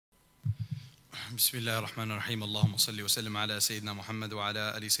بسم الله الرحمن الرحيم اللهم صل وسلم على سيدنا محمد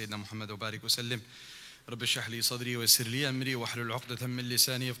وعلى آل سيدنا محمد وبارك وسلم رب اشرح لي صدري ويسر لي أمري واحلل عقدة من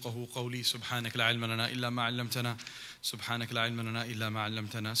لساني يفقهوا قولي سبحانك لا علم لنا إلا ما علمتنا سبحانك لا علم لنا إلا ما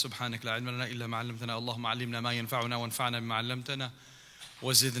علمتنا سبحانك لا علم لنا إلا ما علمتنا اللهم علمنا ما ينفعنا وانفعنا بما علمتنا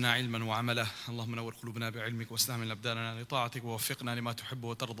وزدنا علما وعملا اللهم نور قلوبنا بعلمك واستعمل أبداننا لطاعتك ووفقنا لما تحب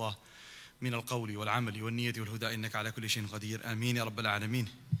وترضى من القول والعمل والنية والهدى إنك على كل شيء قدير آمين يا رب العالمين.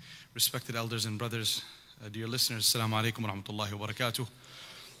 Respected elders and brothers, dear listeners, Assalamu alaikum wa rahmatullahi wa barakatuh.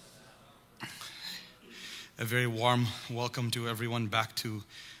 A very warm welcome to everyone back to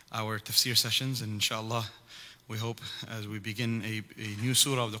our tafsir sessions, and inshallah we hope as we begin a new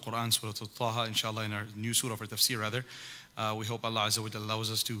surah of the Quran, Surah Al-Taha, inshallah in our new surah for tafsir rather, we hope Allah Azza wa Jalla allows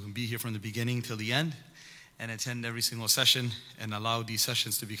us to be here from the beginning till the end and attend every single session and allow these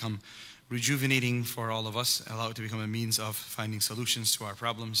sessions to become rejuvenating for all of us, allow it to become a means of finding solutions to our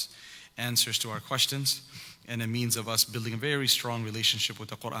problems, answers to our questions, and a means of us building a very strong relationship with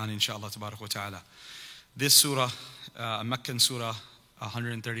the Quran, inshallah, tabarak wa ta'ala. This surah, a Meccan surah,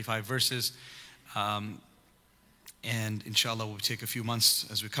 135 verses, and inshallah we'll take a few months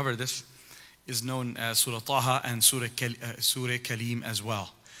as we cover this, is known as Surah Taha and Surah Kalim as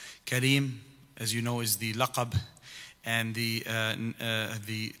well. Kalim, as you know, is the laqab and the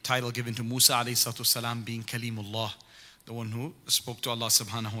title given to Musa alayhi salatu salam being Kalimullah, the one who spoke to Allah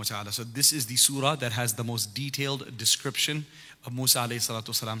subhanahu wa ta'ala. So this is the surah that has the most detailed description of Musa alayhi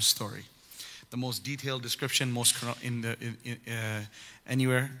salatu salam's story. The most detailed description,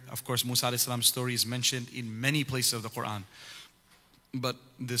 anywhere. Of course, Musa alayhi salam's story is mentioned in many places of the Quran. But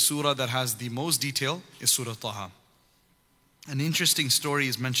the surah that has the most detail is Surah Taha. An interesting story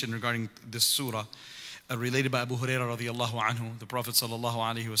is mentioned regarding this surah, related by Abu Hurairah radiallahu anhu. The Prophet sallallahu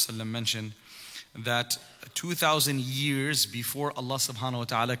alaihi wasallam mentioned that 2,000 years before Allah subhanahu wa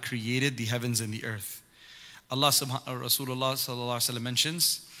ta'ala created the heavens and the earth, Rasulullah sallallahu alaihi wasallam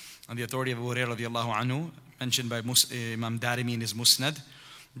mentions, on the authority of Abu Hurairah radiallahu anhu, mentioned by Imam Darimi in his Musnad,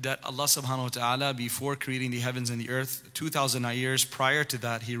 that Allah subhanahu wa ta'ala, before creating the heavens and the earth, 2,000 years prior to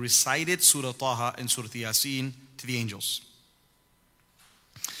that, He recited Surah Taha and Surah Yasin to the angels.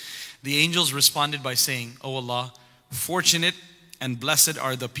 The angels responded by saying, "O Allah, fortunate and blessed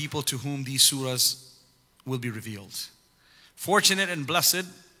are the people to whom these surahs will be revealed. Fortunate and blessed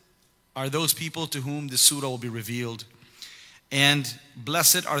are those people to whom this surah will be revealed. And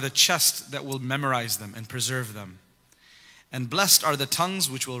blessed are the chests that will memorize them and preserve them. And blessed are the tongues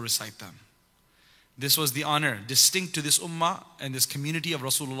which will recite them." This was the honor distinct to this ummah and this community of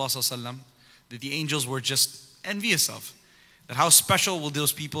Rasulullah sallallahu alaihi wasallam that the angels were just envious of. That how special will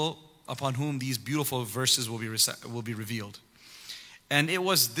those people upon whom these beautiful verses will be revealed. And it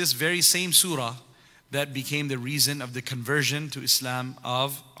was this very same surah that became the reason of the conversion to Islam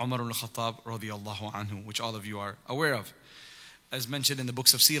of Umar ibn al-Khattab radiallahu anhu, which all of you are aware of. As mentioned in the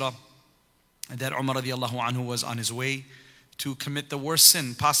books of Sirah, that Umar radiallahu anhu was on his way to commit the worst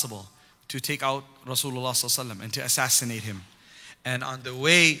sin possible, to take out Rasulullah sallallahu alaihi wasallam and to assassinate him. And on the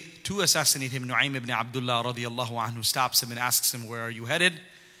way to assassinate him, Nu'aym ibn Abdullah radiallahu anhu stops him and asks him, "Where are you headed?"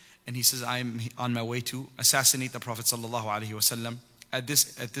 And he says, "I'm on my way to assassinate the Prophet sallallahu alaihi wasallam." At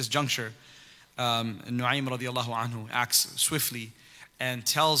this juncture, Nu'aym radiallahu anhu acts swiftly and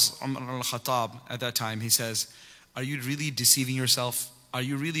tells Umar al-Khattab at that time, he says, "Are you really deceiving yourself? Are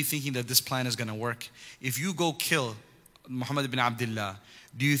you really thinking that this plan is going to work? If you go kill Muhammad ibn Abdullah,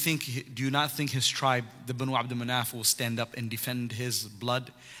 do you not think his tribe, the Banu Abd Manaf, will stand up and defend his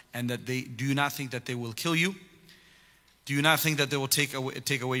blood? And that do you not think that they will kill you? Do you not think that they will take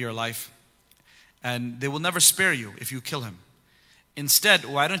away your life? And they will never spare you if you kill him. Instead,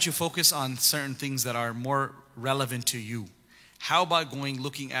 why don't you focus on certain things that are more relevant to you? How about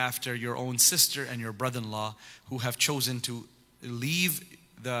looking after your own sister and your brother-in-law who have chosen to leave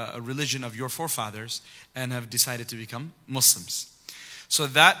the religion of your forefathers and have decided to become Muslims?" So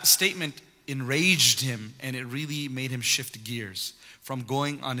that statement enraged him, and it really made him shift gears. From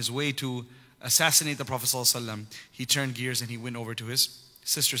going on his way to assassinate the Prophet ﷺ, he turned gears and he went over to his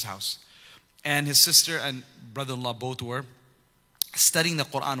sister's house. And his sister and brother-in-law both were studying the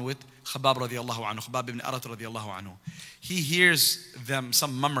Quran with Khabbab radiallahu anhu, Khabbab ibn Arat radiallahu anhu. He hears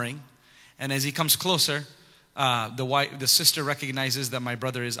some murmuring, and as he comes closer, the sister recognizes that my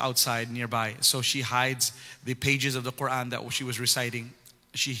brother is outside nearby. So she hides the pages of the Quran that she was reciting.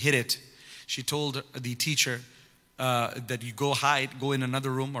 She hid it. She told the teacher that you go in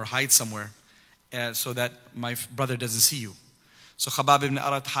another room or hide somewhere so that my brother doesn't see you. So Khabbab ibn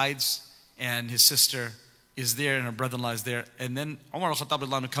Arat hides, and his sister is there and her brother-in-law is there. And then Umar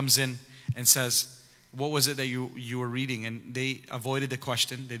al-Khattab comes in and says, what was it that you were reading? And they avoided the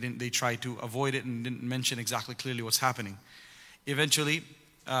question. They tried to avoid it and didn't mention exactly clearly what's happening. Eventually,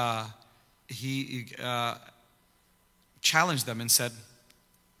 he challenged them and said,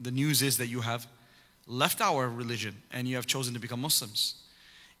 the news is that you have left our religion and you have chosen to become Muslims.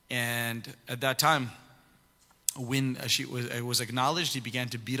 And at that time, when it was acknowledged, he began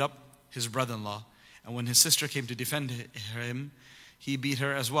to beat up his brother-in-law. And when his sister came to defend him, he beat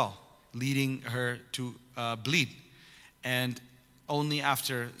her as well, leading her to bleed. And only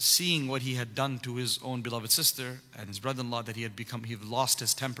after seeing what he had done to his own beloved sister and his brother-in-law, that he lost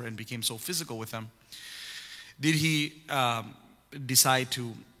his temper and became so physical with them, did he decide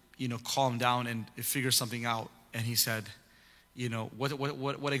to, calm down and figure something out. And he said,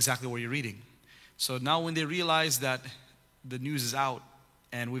 what exactly were you reading? So now when they realize that the news is out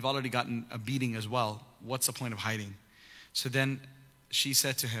and we've already gotten a beating as well, what's the point of hiding? So then she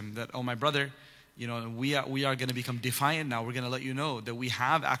said to him that, oh, my brother, we are going to become defiant now. We're going to let you know that we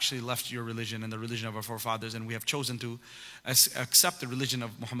have actually left your religion and the religion of our forefathers, and we have chosen to accept the religion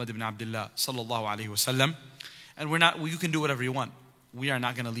of Muhammad ibn Abdullah sallallahu alaihi wasallam. And you can do whatever you want. We are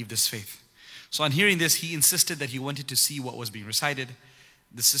not going to leave this faith. So on hearing this, he insisted that he wanted to see what was being recited.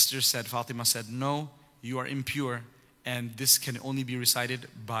 The sister said, Fatima said, no, you are impure, and this can only be recited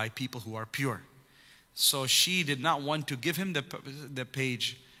by people who are pure. So she did not want to give him the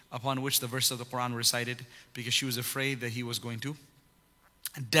page upon which the verse of the Quran recited, because she was afraid that he was going to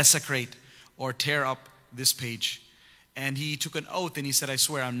desecrate or tear up this page. And he took an oath and he said, I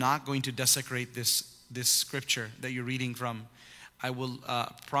swear I'm not going to desecrate this scripture that you're reading from. I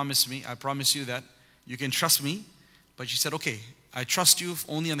promise you that you can trust me. But she said, okay, I trust you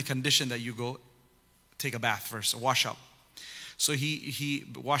only on the condition that you go take a bath first, wash up. So he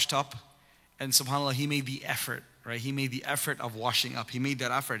washed up, and subhanAllah, he made the effort, right? He made the effort of washing up. He made that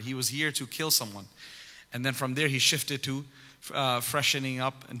effort. He was here to kill someone. And then from there he shifted to freshening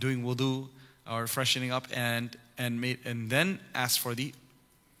up and doing wudu, or freshening up, and then asked for the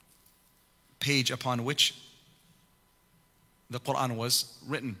page upon which the Quran was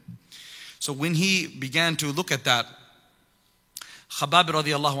written. So when he began to look at that, Khabbab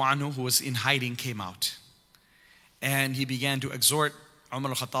radiallahu anhu, who was in hiding, came out. And he began to exhort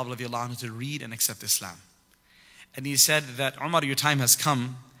Umar al-Khattab radiallahu anhu to read and accept Islam. And he said that, Umar, your time has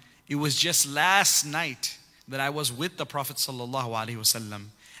come. It was just last night that I was with the Prophet sallallahu alaihi wasallam,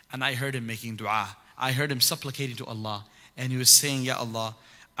 and I heard him making dua. I heard him supplicating to Allah, and he was saying, Ya Allah,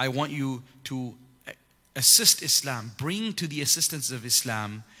 I want you to assist Islam, bring to the assistance of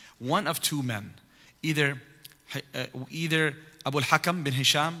Islam one of two men, either Abu al-Hakam bin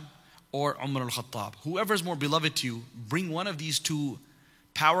Hisham or Umar al-Khattab. Whoever is more beloved to you, bring one of these two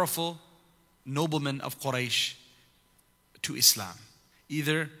powerful noblemen of Quraysh to Islam,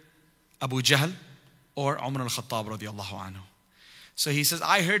 either Abu Jahl or Umar al-Khattab radiallahu anhu. So he says,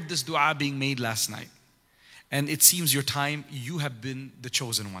 I heard this dua being made last night, and it seems your time, you have been the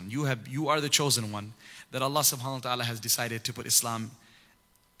chosen one. You are the chosen one that Allah subhanahu wa ta'ala has decided to put Islam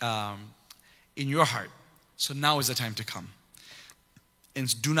in your heart. So now is the time to come.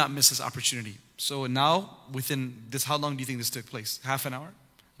 And do not miss this opportunity. So now, within this, how long do you think this took place? Half an hour,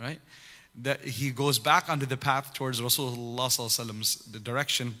 right? That he goes back onto the path towards Rasulullah sallallahu alaihi wasallam's the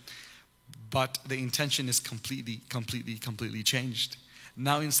direction, but the intention is completely changed.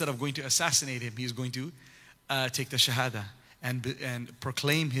 Now, instead of going to assassinate him, he's going to take the shahada and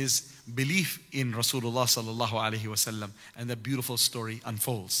proclaim his belief in Rasulullah sallallahu alaihi wasallam, and the beautiful story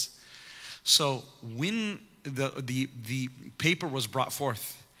unfolds. So when the paper was brought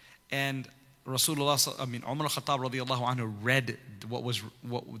forth, and Umar al-Khattab radiallahu anhu read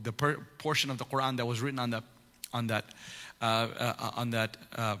the portion of the Quran that was written on that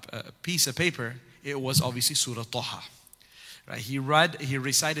piece of paper, it was obviously Surah Taha. Right? He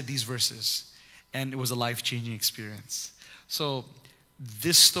recited these verses, and it was a life-changing experience. So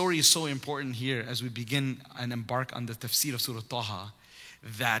this story is so important here as we begin and embark on the tafsir of Surah Taha,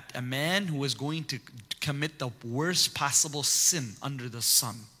 that a man who was going to commit the worst possible sin under the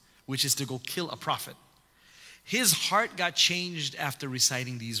sun, which is to go kill a prophet, his heart got changed after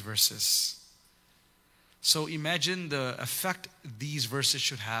reciting these verses. So imagine the effect these verses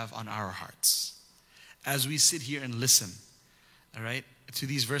should have on our hearts as we sit here and listen, all right, to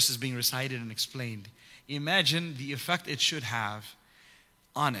these verses being recited and explained. Imagine the effect it should have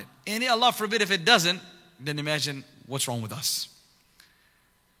on it. And Allah forbid if it doesn't, then imagine what's wrong with us.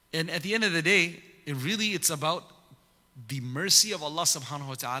 And at the end of the day, it's about the mercy of Allah subhanahu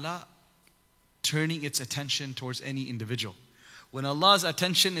wa ta'ala turning its attention towards any individual. When Allah's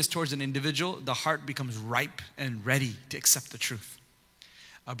attention is towards an individual, the heart becomes ripe and ready to accept the truth.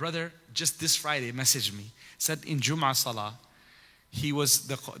 A brother just this Friday messaged me, said in Jum'ah Salah, he was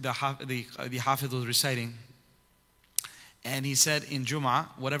the Hafiz was reciting, and he said in Jum'ah,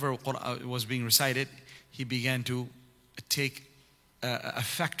 whatever Qur'an was being recited, he began to take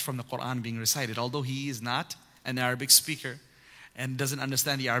effect from the Qur'an being recited. Although he is not an Arabic speaker and doesn't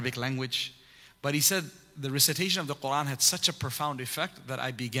understand the Arabic language, but he said the recitation of the Qur'an had such a profound effect that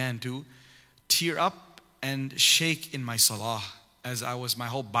I began to tear up and shake in my salah, as my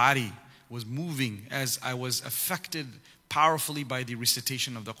whole body was moving, as I was affected powerfully by the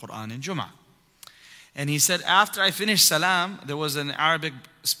recitation of the Qur'an in Jum'ah. And he said, after I finished salam, there was an Arabic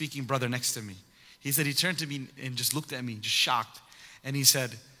speaking brother next to me. He said he turned to me and just looked at me, just shocked. And he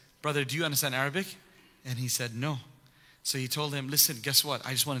said, brother, do you understand Arabic? And he said, no. So he told him, listen, guess what?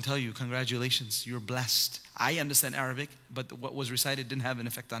 I just want to tell you, congratulations, you're blessed. I understand Arabic, but what was recited didn't have an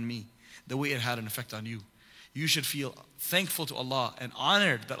effect on me the way it had an effect on you. You should feel thankful to Allah and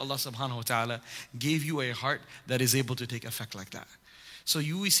honored that Allah subhanahu wa ta'ala gave you a heart that is able to take effect like that. So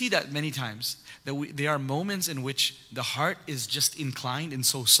we see that many times, that there are moments in which the heart is just inclined and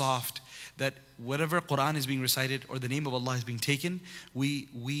so soft that whatever Quran is being recited or the name of Allah is being taken,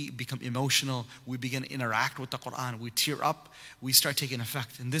 we become emotional, we begin to interact with the Quran, we tear up, we start taking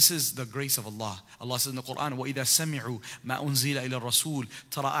effect. And this is the grace of Allah. Allah says in the Quran, وَإِذَا سَمِعُوا مَا أُنزِلَ إِلَى الرَّسُولِ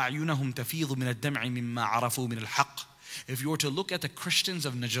تَرَى أَعْيُنَهُمْ تَفِيضُ مِنَ الدَّمْعِ مِمَّا عَرَفُوا مِنَ الْحَقِّ. If you were to look at the Christians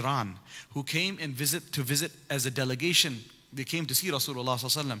of Najran who came and visit as a delegation, they came to see Rasulullah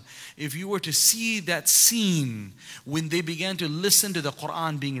sallallahu alaihi wasallam. If you were to see that scene when they began to listen to the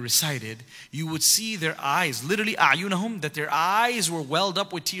Quran being recited, you would see their eyes, literally a'yunahum, that their eyes were welled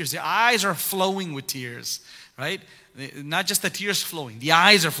up with tears. Their eyes are flowing with tears, right? Not just the tears flowing, the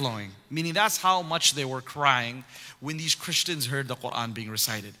eyes are flowing. Meaning that's how much they were crying when these Christians heard the Quran being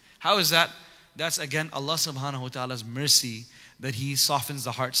recited. How is that? That's again Allah subhanahu wa ta'ala's mercy, that He softens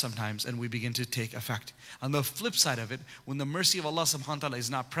the heart sometimes and we begin to take effect. On the flip side of it, when the mercy of Allah subhanahu wa ta'ala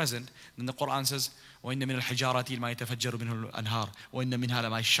is not present, then the Quran says, وَإِنَّ مِنَ الْحِجَارَةِ لَمَا يَتَفَجَّرُ مِنْهُ الْأَنْهَارُ وَإِنَّ مِنْهَا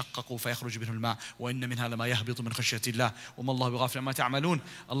لَمَا يَشَّقَّقُ فَيَخْرُجُ مِنْهُ الْمَاءُ وَإِنَّ مِنْهَا لَمَا يَهْبِطُ مِنْ خَشْيَةِ اللَّهِ وَمَا اللَّهُ بِغَافِلٍ عَمَّا تَعْمَلُونَ.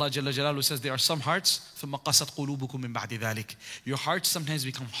 Allah Jalla Jalaluhu says there are some hearts ثُمَّ قَسَتْ قُلُوبُكُم مِّن بَعْدِ ذَلِكَ. Your hearts sometimes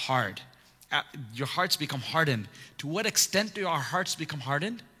become hard. Your hearts become hardened. To what extent do our hearts become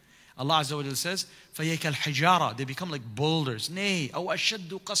hardened? Allah Azza wa Jalla says, فَيَكَ الْحِجَارَةِ. They become like boulders. Nay, أَوْ أَشَدُّ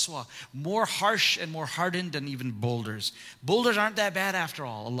قَسْوَةً. More harsh and more hardened than even boulders. Boulders aren't that bad after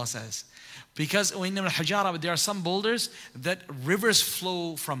all, Allah says. Because وَإِنَّ الْحِجَارَةِ, there are some boulders that rivers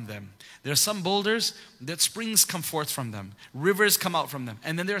flow from them. There are some boulders that springs come forth from them. Rivers come out from them.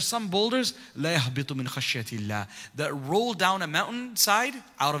 And then there are some boulders لَا يَهْبِطُ مِنْ خَشْيَةِ اللَّهِ, that roll down a mountainside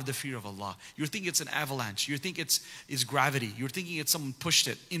out of the fear of Allah. You think it's an avalanche. You think it's gravity. You're thinking it's someone pushed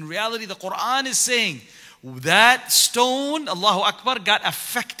it. In reality, the Quran is saying that stone, Allahu Akbar, got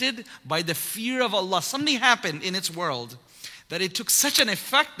affected by the fear of Allah. Something happened in its world that it took such an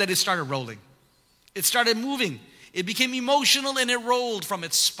effect that it started rolling. It started moving. It became emotional and it rolled from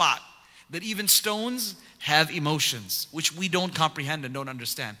its spot. That even stones have emotions, which we don't comprehend and don't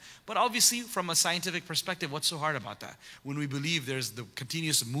understand. But obviously, from a scientific perspective, what's so hard about that? When we believe there's the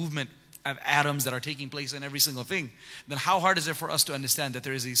continuous movement of atoms that are taking place in every single thing, then how hard is it for us to understand that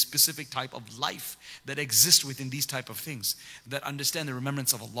there is a specific type of life that exists within these type of things, that understand the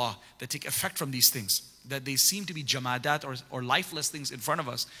remembrance of Allah, that take effect from these things, that they seem to be jamadat or lifeless things in front of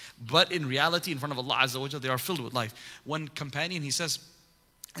us, but in reality, in front of Allah Azza wa Jalla, they are filled with life. One companion, he says,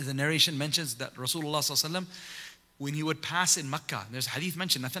 as the narration mentions, that Rasulullah sallallahu alaihi wasallam, when he would pass in Mecca, there's hadith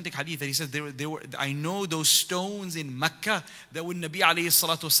mentioned, authentic hadith, that he says, I know those stones in Mecca, that when Nabi alayhi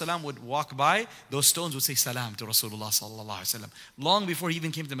salatu wasalam would walk by, those stones would say salam to Rasulullah sallallahu alaihi wasallam. Long before he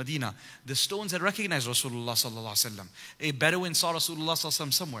even came to Medina, the stones had recognized Rasulullah sallallahu alaihi wasallam. A Bedouin saw Rasulullah sallallahu alaihi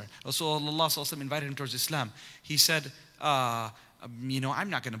wasallam somewhere. Rasulullah sallallahu alaihi wasallam invited him towards Islam. He said, I'm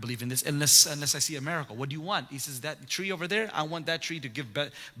not going to believe in this unless I see a miracle. What do you want? He says, that tree over there, I want that tree to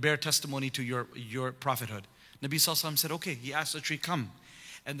bear testimony to your prophethood. Nabi Sallallahu Alaihi Wasallam said, okay. He asked the tree, come.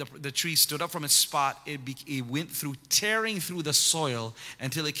 And the tree stood up from its spot. It went through, tearing through the soil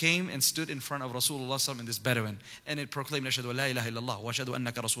until it came and stood in front of Rasulullah Sallallahu Alaihi Wasallam and this Bedouin. And it proclaimed, Ashhadu an la ilaha illallah wa ashhadu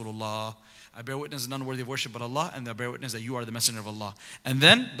annaka Rasulullah. I bear witness none worthy of worship but Allah, and I bear witness that you are the messenger of Allah. And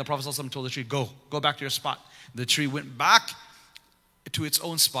then the Prophet Sallallahu Alaihi Wasallam told the tree, go back to your spot. The tree went back to its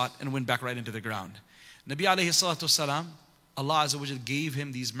own spot and went back right into the ground. Nabi alayhi salatu wasalam, Allah Azza wa Jalla gave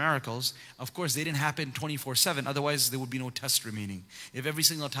him these miracles. Of course, they didn't happen 24/7. Otherwise, there would be no test remaining. If every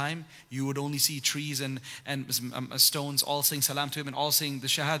single time you would only see trees and stones all saying salam to him and all saying the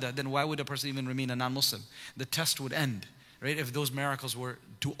shahada, then why would a person even remain a non-Muslim? The test would end. right? If those miracles were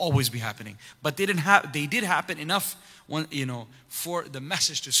to always be happening. But they did happen enough, for the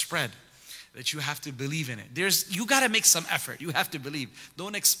message to spread, that you have to believe in it. You got to make some effort. You have to believe.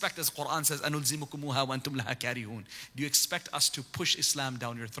 Don't expect, as Quran says, أَنُلْزِمُكُمُوهَا وَأَنْتُمْ لَهَا كَارِهُونَ. Do you expect us to push Islam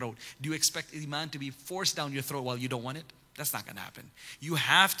down your throat? Do you expect Iman to be forced down your throat while you don't want it? That's not going to happen. You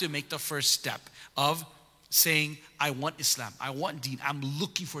have to make the first step of saying, I want Islam, I want Deen, I'm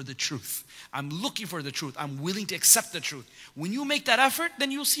looking for the truth. I'm looking for the truth. I'm willing to accept the truth. When you make that effort,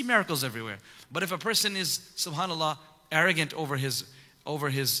 then you'll see miracles everywhere. But if a person is, subhanAllah, arrogant over his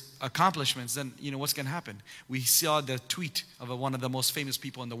accomplishments, then what's going to happen? We saw the tweet of one of the most famous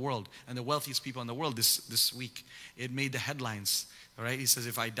people in the world and the wealthiest people in the world this week. It made the headlines. All right, he says,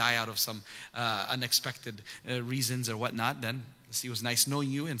 if I die out of some unexpected reasons or whatnot, then it was nice knowing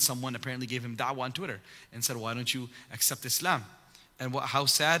you. And someone apparently gave him da'wah on Twitter and said, why don't you accept Islam? And how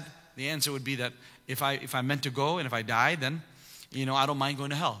sad? The answer would be that if I'm meant to go and if I die, then I don't mind going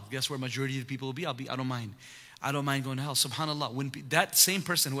to hell. Guess where majority of the people will be? I don't mind. I don't mind going to hell. SubhanAllah, when that same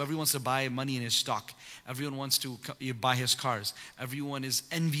person who everyone wants to buy money in his stock, everyone wants to buy his cars, everyone is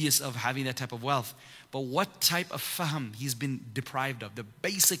envious of having that type of wealth. But what type of fahm he's been deprived of? The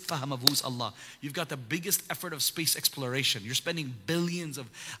basic fahm of who's Allah. You've got the biggest effort of space exploration. You're spending billions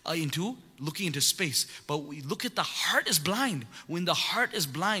into looking into space. But look at the heart is blind. When the heart is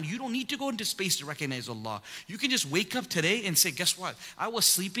blind, you don't need to go into space to recognize Allah. You can just wake up today and say, guess what? I was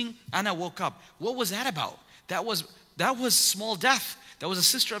sleeping and I woke up. What was that about? That was small death. That was a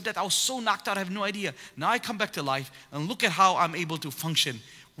sister of death. I was so knocked out, I have no idea. Now I come back to life and look at how I'm able to function.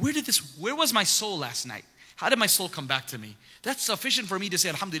 Where was my soul last night? How did my soul come back to me? That's sufficient for me to say,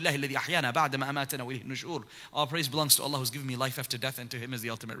 Alhamdulillah, alladhi ahyana ba'da ma amatana wa ilayhi nushur. All praise belongs to Allah who's given me life after death, and to Him is the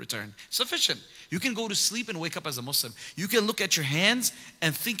ultimate return. Sufficient. You can go to sleep and wake up as a Muslim. You can look at your hands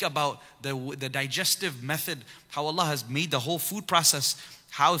and think about the digestive method, how Allah has made the whole food process,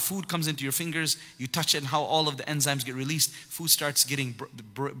 how food comes into your fingers, you touch it, and how all of the enzymes get released. Food starts getting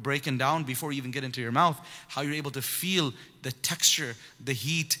breaking down before you even get into your mouth. How you're able to feel the texture, the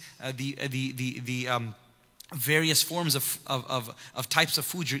heat, the various forms of types of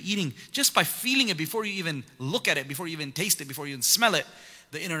food you're eating, just by feeling it before you even look at it, before you even taste it, before you even smell it.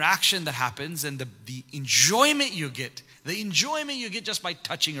 The interaction that happens and the enjoyment you get. The enjoyment you get just by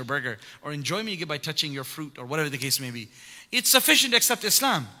touching your burger, or enjoyment you get by touching your fruit, or whatever the case may be. It's sufficient to accept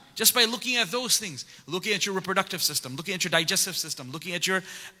Islam. Just by looking at those things, looking at your reproductive system, looking at your digestive system, looking at your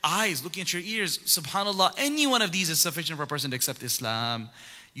eyes, looking at your ears. SubhanAllah, any one of these is sufficient for a person to accept Islam.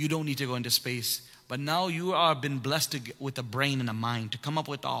 You don't need to go into space. But now you are been blessed with a brain and a mind to come up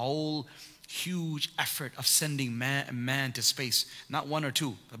with a whole huge effort of sending man to space. Not one or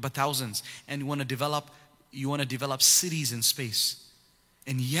two, but thousands. And you want to develop cities in space.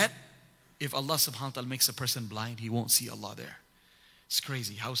 And yet, if Allah subhanahu wa ta'ala makes a person blind, he won't see Allah there. It's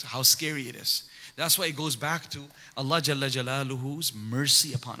crazy how scary it is. That's why it goes back to Allah Jalla Jalaluhu's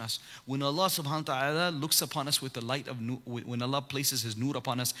mercy upon us. When Allah subhanahu wa ta'ala looks upon us with the light of nur, when Allah places His nur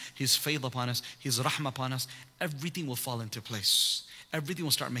upon us, His faith upon us, His rahmah upon us, everything will fall into place. Everything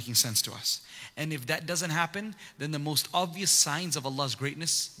will start making sense to us. And if that doesn't happen, then the most obvious signs of Allah's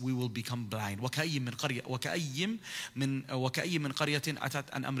greatness, we will become blind. وَكَأَيِّم مِّن قَرْيَةٍ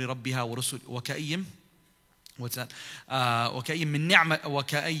أَتَتْ عَنْ أَمْرِ رَبِّهَا وَرُسُلِهِ وَكَأَيِّم What's that? وَكَأَيِّم مِّن نِعْمَةٍ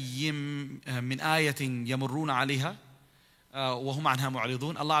وَكَأَيِّم مِّن آيَةٍ يَمُرُّونَ عَلَيْهَا وَهُمْ عَنْهَا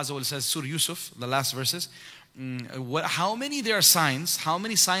مُعْرِضُونَ. Allah Azza wa Jalla says, Surah Yusuf, the last verses. How many there are signs? How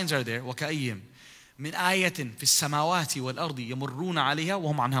many signs are there? وَكَأَيِّم مِّن آيَةٍ فِي السَّمَاوَاتِ وَالْأَرْضِ يَمُرُّونَ عَلَيْهَا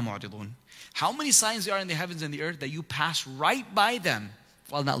وَهُمْ عَنْهَا مُعْرِضُونَ. How many signs there are in the heavens and the earth that you pass right by them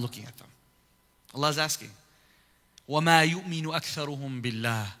while not looking at them? Allah is asking. وَمَا يُؤْمِنُ أَكْثَرُهُمْ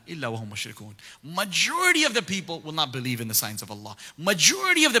بِاللَّهِ إِلَّا وَهُمْ مُشْرِكُونَ. Majority of the people will not believe in the signs of Allah.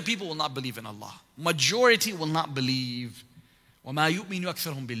 Majority of the people will not believe in Allah. Majority will not believe. وَمَا يُؤْمِنُ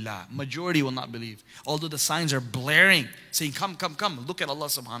أَكْثَرُهُمْ بِاللَّهِ. Majority will not believe. Although the signs are blaring, saying, come, look at Allah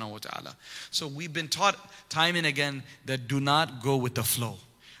subhanahu wa ta'ala. So we've been taught time and again that do not go with the flow.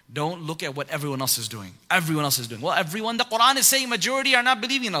 Don't look at what everyone else is doing. Everyone else is doing. Well, the Quran is saying majority are not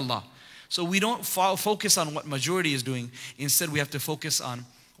believing in Allah. So we don't focus on what majority is doing. Instead, we have to focus on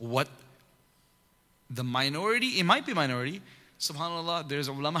what the minority, it might be minority. SubhanAllah, there's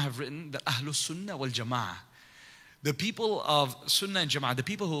ulama have written that Ahlus Sunnah wal Jama'ah. The people of Sunnah and Jama'ah, the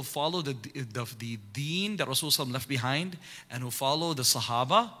people who follow the deen that Rasulullah left behind and who follow the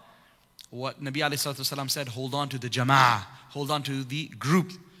Sahaba, what Nabi ﷺ said, hold on to the Jama'ah, hold on to the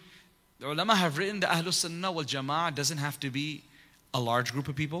group. The ulama have written that Ahlus Sunnah wal Jama'ah doesn't have to be a large group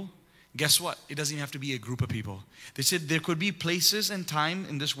of people. Guess what? It doesn't even have to be a group of people. They said there could be places and time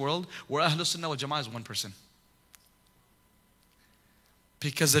in this world where Ahlus Sunnah wal Jama'ah is one person.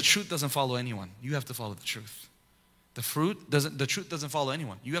 Because the truth doesn't follow anyone. You have to follow the truth. The truth doesn't follow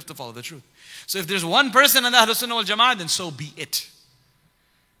anyone. You have to follow the truth. So if there's one person in the Ahlul Sunnah wal Jama'ah, then so be it.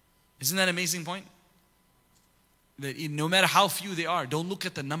 Isn't that an amazing point? That no matter how few they are, don't look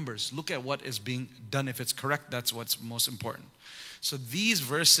at the numbers. Look at what is being done. If it's correct, that's what's most important. So these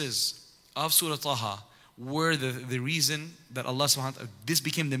verses of Surah Taha were the reason that Allah subhanahu wa ta'ala, this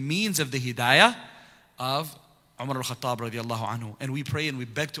became the means of the hidayah of Umar al-Khattab radiallahu anhu. And we pray and we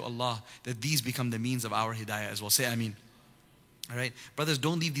beg to Allah that these become the means of our hidayah as well. Say Ameen. All right. Brothers,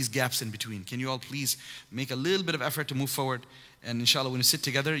 don't leave these gaps in between. Can you all please make a little bit of effort to move forward? And inshallah, when you sit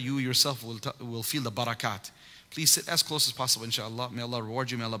together, you yourself will feel the barakat. Please sit as close as possible, inshallah. May Allah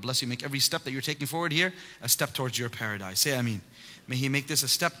reward you. May Allah bless you. Make every step that you're taking forward here a step towards your paradise. Say Ameen. May He make this a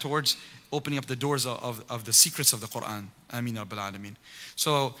step towards opening up the doors of the secrets of the Quran. Ameen Rabbil Alameen.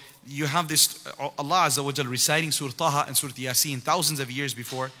 So you have this, Allah Azza wa Jal reciting Surah Taha and Surah Yasin thousands of years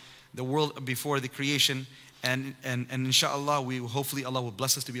before the world, before the creation. And inshallah, hopefully Allah will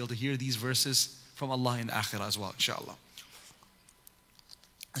bless us to be able to hear these verses from Allah in the Akhirah as well, inshallah.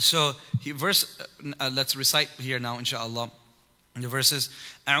 So let's recite here now, inshallah. The verses.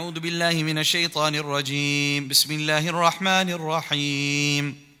 أعوذ بالله من الشيطان الرجيم. بسم الله الرحمن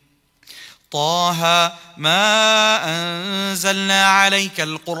الرحيم. طه ما أنزلنا عليك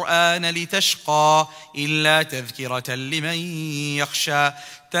القرآن لتشقى إلا تذكرة لمن يخشى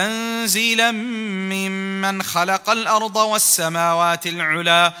تنزيلا ممن خلق الأرض والسماوات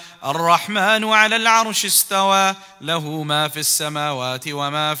العلى الرحمن على العرش استوى له ما في السماوات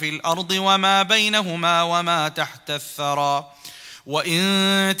وما في الأرض وما بينهما وما تحت الثرى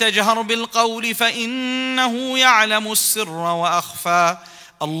وإن تجهر بالقول فإنه يعلم السر وأخفى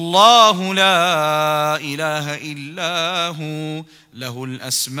الله لا إله إلا هو له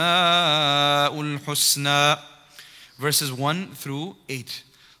الأسماء الحسنى. Verses 1 through 8.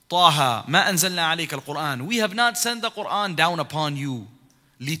 طه ما أنزلنا عليك القرآن. We have not sent the Quran down upon you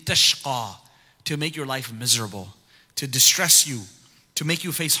لتشقى, to make your life miserable, to distress you, to make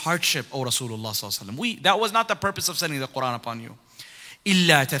you face hardship, O Rasulullah sallallahu alaihi wasallam. That was not the purpose of sending the Quran upon you.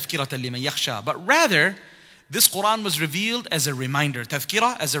 إلا تذكرة لمن يخشى. But rather, this Quran was revealed as a reminder.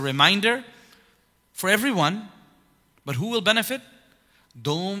 Tafkirah, as a reminder for everyone. But who will benefit?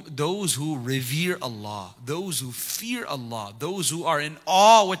 Those who revere Allah, those who fear Allah, those who are in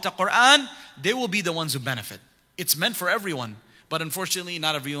awe with the Quran, they will be the ones who benefit. It's meant for everyone, but unfortunately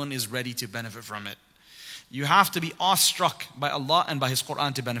not everyone is ready to benefit from it. You have to be awestruck by Allah and by His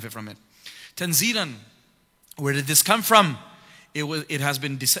Quran to benefit from it. Tanzilan, where did this come from? It was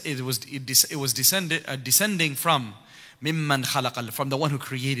descending from mimman khalaqal, from the one who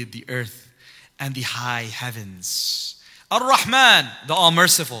created the earth and the high heavens. Ar-Rahman, the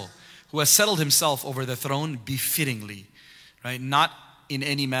All-Merciful, who has settled Himself over the throne befittingly, right? Not in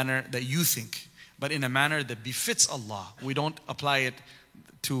any manner that you think, but in a manner that befits Allah. We don't apply it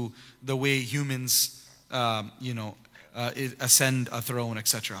to the way humans, ascend a throne,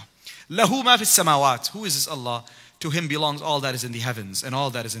 etc. Lahu ma fis samawat. Who is this Allah? To Him belongs all that is in the heavens and all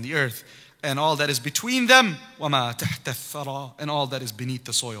that is in the earth and all that is between them. وَمَا تَحْتَ الثَّرَى, and all that is beneath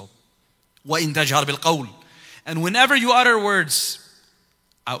the soil. وَإِن تَجْهَرْ بِالْقَوْلِ, and whenever you utter words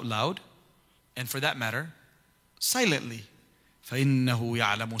out loud, and for that matter, silently, فَإِنَّهُ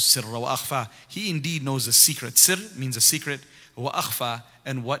يَعْلَمُ السِّرَّ وَأَخْفَى, He indeed knows the secret. Sir means a secret. وَأَخْفَى,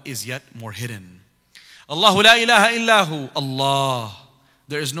 and what is yet more hidden. Allahu la ilaha illahu, Allah.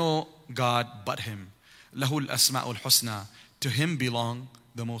 There is no God but Him. Lahul asma'ul husna, to Him belong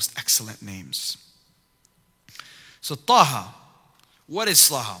the most excellent names. So Taha, what is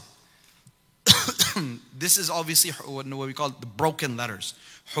Taha? This is obviously what we call the broken letters.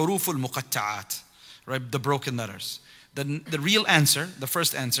 Huruful muqatta'at, right? The broken letters. The real answer, the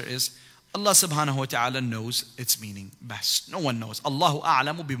first answer is Allah subhanahu wa ta'ala knows its meaning best. No one knows. Allahu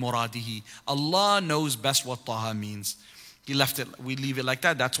a'lamu bi muradihi. Allah knows best what Taha means. He left it, we leave it like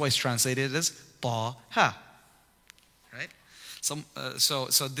that. That's why it's translated as Taha. Right? So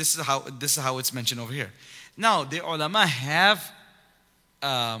this is how it's mentioned over here. Now the ulama have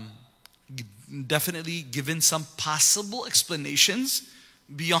definitely given some possible explanations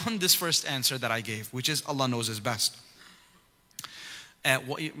beyond this first answer that I gave, which is Allah knows His best.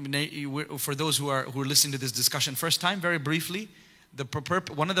 For those who are listening to this discussion first time, very briefly,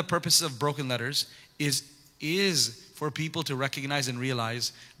 one of the purposes of broken letters is for people to recognize and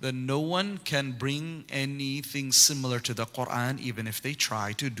realize that no one can bring anything similar to the Quran, even if they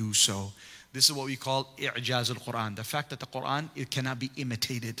try to do so. This is what we call i'jaz al-Quran, the fact that the Quran, it cannot be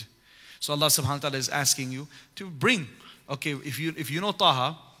imitated. So Allah subhanahu wa ta'ala is asking you to bring, okay, if you know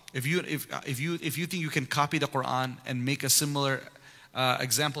Taha, if you think you can copy the Quran and make a similar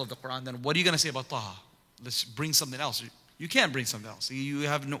example of the Quran, then what are you going to say about Taha? Let's bring something else. You can't bring something else.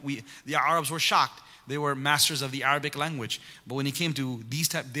 The Arabs were shocked. They were masters of the Arabic language. But when it came to these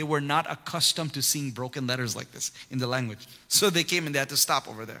type, they were not accustomed to seeing broken letters like this in the language. So they came and they had to stop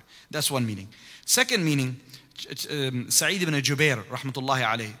over there. That's one meaning. Second meaning, Sa'id ibn Jubair, rahmatullahi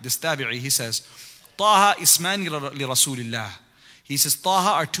alayhi, this tabi'i, he says, Taha ismani li Rasulillah. He says,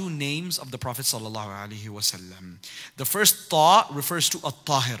 Taha are two names of the Prophet sallallahu alaihi wasallam. The first Ta refers to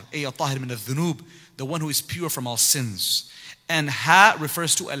At-Tahir, At-Tahir min al-dhunub, the one who is pure from all sins. And Ha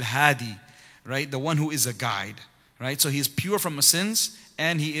refers to Al-Hadi, right? The one who is a guide, right? So he is pure from sins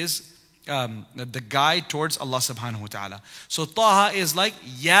and he is the guide towards Allah subhanahu wa ta'ala. So Taha is like,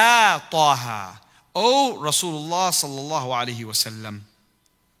 Ya Taha, O Rasulullah sallallahu alayhi wa sallam.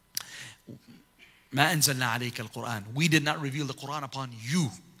 Ma anzalna alayka al-Quran. We did not reveal the Quran upon you.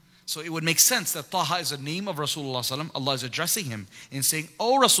 So it would make sense that Taha is a name of Rasulullah sallam. Allah is addressing him and saying,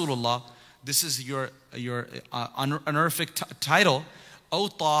 O Rasulullah, this is your honorific title. O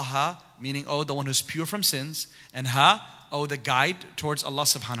Taha, meaning O, the one who's pure from sins. And Ha, O, the guide towards Allah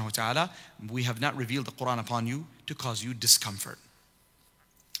subhanahu wa ta'ala. We have not revealed the Quran upon you to cause you discomfort.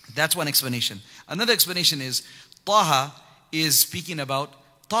 That's one explanation. Another explanation is Taha is speaking about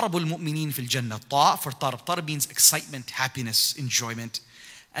Tarabul mu'mineen fil jannah. Ta for tarab. Tarab means excitement, happiness, enjoyment.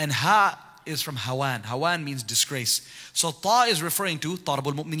 And Ha is from Hawan. Hawan means disgrace. So Ta is referring to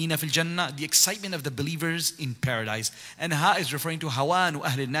Tarabul mu'mineen fil jannah, the excitement of the believers in paradise. And Ha is referring to Hawan ahl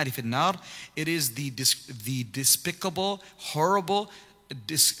al-nari fil nar. It is the despicable, horrible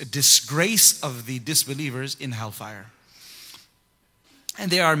disgrace of the disbelievers in hellfire.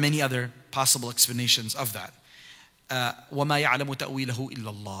 And there are many other possible explanations of that. وَمَا يَعْلَمُ تَأْوِيلَهُ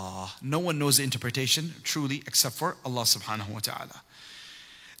إِلَّا اللَّهِ. No one knows the interpretation truly except for Allah subhanahu wa ta'ala.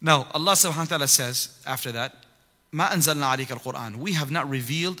 Now, Allah subhanahu wa ta'ala says after that, مَا أَنزَلْنَا عَلَيْكَ الْقُرْآنِ. We have not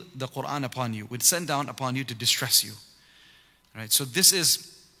revealed the Quran upon you. We sent down upon you to distress you. Right? So this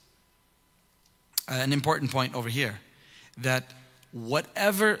is an important point over here. That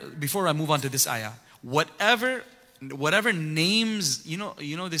whatever, before I move on to this ayah, whatever names, you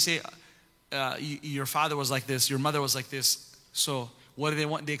know they say, your father was like this, your mother was like this. So what do they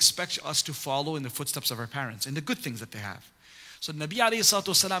want? They expect us to follow in the footsteps of our parents and the good things that they have. So Nabi alayhi salatu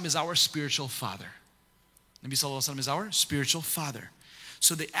wasalam is our spiritual father. Nabi sallallahu alayhi wasallam is our spiritual father.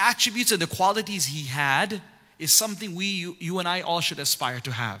 So the attributes and the qualities he had is something you and I all should aspire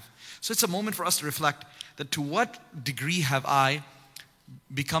to have. So it's a moment for us to reflect that to what degree have I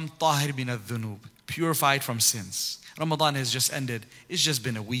become tahir min al-dhunub, purified from sins. Ramadan has just ended. It's just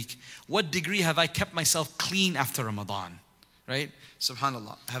been a week. What degree have I kept myself clean after Ramadan? Right?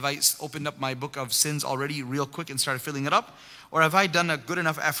 Subhanallah. Have I opened up my book of sins already real quick and started filling it up? Or have I done a good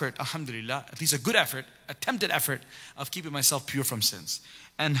enough effort, alhamdulillah, at least a good effort, attempted effort of keeping myself pure from sins?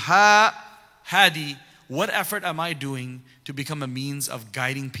 And Hadi, what effort am I doing to become a means of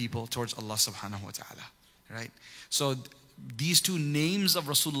guiding people towards Allah subhanahu wa ta'ala? Right? So these two names of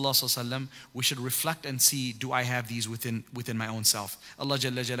Rasulullah sallallahu alaihi wasallam, we should reflect and see, do I have these within my own self? Allah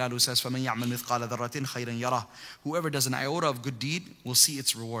Jalla Jalaluhu says, فَمَنْ يَعْمَلْ مِثْقَالَ ذَرَّةٍ خَيْرًا يَرَهُ. Whoever does an iota of good deed will see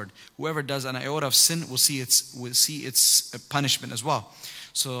its reward. Whoever does an iota of sin will see its punishment as well.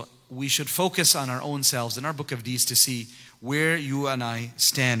 So we should focus on our own selves in our book of deeds to see where you and I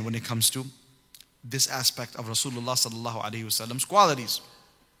stand when it comes to this aspect of Rasulullah sallallahu alaihi wasallam's qualities.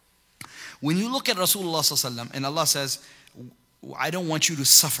 When you look at Rasulullah sallallahu alaihi wasallam and Allah says, I don't want you to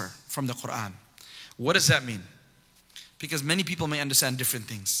suffer from the Quran. What does that mean? Because many people may understand different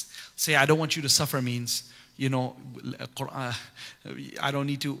things. Say, I don't want you to suffer means, Quran,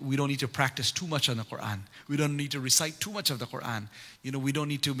 we don't need to practice too much on the Quran. We don't need to recite too much of the Quran. We don't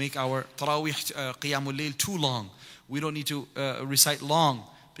need to make our Tarawih, Qiyamul Layl too long. We don't need to recite long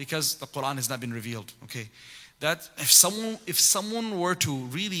because the Quran has not been revealed. Okay, that if someone were to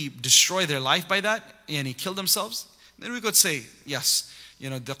really destroy their life by that and kill themselves, then we could say, yes, the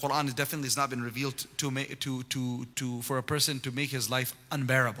Quran definitely has not been revealed for a person to make his life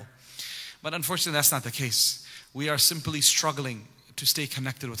unbearable. But unfortunately, that's not the case. We are simply struggling to stay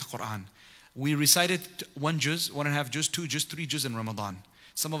connected with the Quran. We recited 1 juz, 1.5 juz, 2 juz, 3 juz in Ramadan.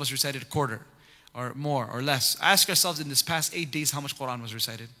 Some of us recited a quarter or more or less. Ask ourselves in this past 8 days how much Quran was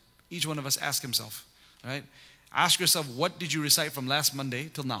recited. Each one of us ask himself, right? Ask yourself, what did you recite from last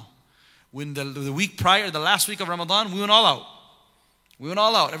Monday till now? When the week prior, the last week of Ramadan, we went all out. We went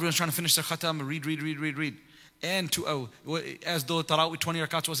all out. Everyone's trying to finish their khatam, read. And as though Tarawih 20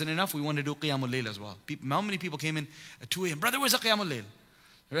 rakats wasn't enough, we wanted to do Qiyamul Layl as well. How many people came in at 2 a.m.? Brother, where's the Qiyamul Layl?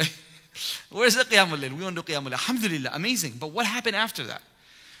 Right? Where's the Qiyamul Layl? We want to do Qiyamul Layl. Alhamdulillah, amazing. But what happened after that?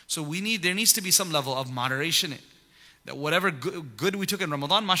 So there needs to be some level of moderation That whatever good we took in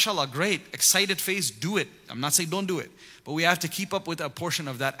Ramadan, mashallah, great, excited face, do it. I'm not saying don't do it, but we have to keep up with a portion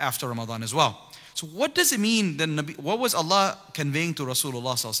of that after Ramadan as well. So what does it mean then? What was Allah conveying to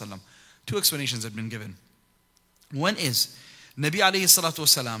Rasulullah sallallahu alaihi wasallam? Two explanations have been given. One is, Nabi alayhi salatu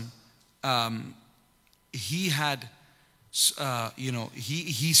wasalam, he had,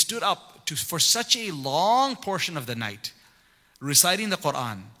 he stood up for such a long portion of the night, reciting the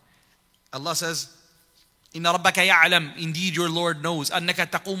Quran. Allah says, إن ربك يعلم, indeed your Lord knows, أنك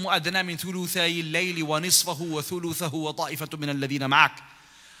تقوم أدنى من ثلثي الليل ونصفه وثلثه وطائفة من الذين معك.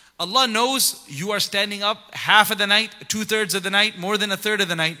 Allah knows you are standing up half of the night, 2/3 of the night, more than 1/3 of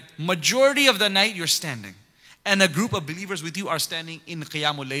the night. Majority of the night you're standing. And a group of believers with you are standing in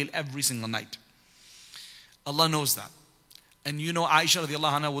Qiyamul Layl every single night. Allah knows that. And you know Aisha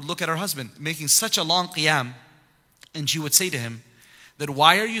radiallahu anha would look at her husband making such a long qiyam, and she would say to him that,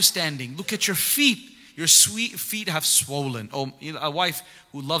 why are you standing? Look at your feet. Your sweet feet have swollen. Oh, a wife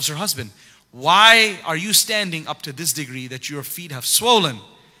who loves her husband. Why are you standing up to this degree that your feet have swollen?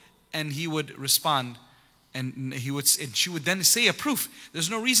 And he would respond, and she would then say a proof. There's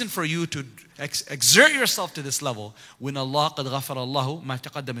no reason for you to exert yourself to this level when Allah قَدْ غَفَرَ اللَّهُ مَا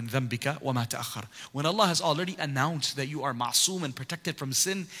تَقَدَّمَ مِنْ ذَنْبِكَ وَمَا تَأَخَّرَ. When Allah has already announced that you are ma'soom and protected from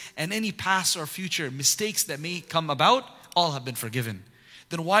sin, and any past or future mistakes that may come about, all have been forgiven.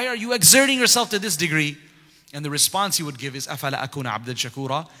 Then why are you exerting yourself to this degree? And the response he would give is, أَفَلَا أَكُونَ عَبْدًا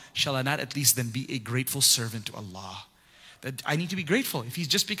شَكُورًا. Shall I not at least then be a grateful servant to Allah? That I need to be grateful. If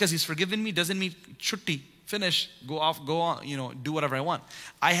just because He's forgiven me doesn't mean chutti, finish, go on, do whatever I want.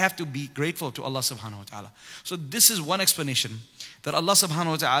 I have to be grateful to Allah subhanahu wa ta'ala. So this is one explanation, that Allah subhanahu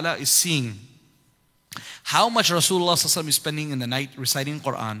wa ta'ala is seeing how much Rasulullah sallallahu alaihi wasallam is spending in the night reciting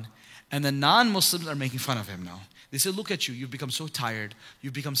Quran, and the non-Muslims are making fun of him now. They say, look at you, you've become so tired,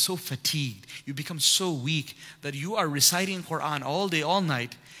 you've become so fatigued, you've become so weak that you are reciting Quran all day, all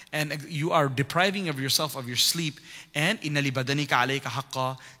night, and you are depriving of yourself of your sleep. And inna li badanika alayka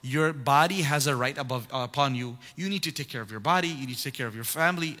haqqa, your body has a right upon you. You need to take care of your body, you need to take care of your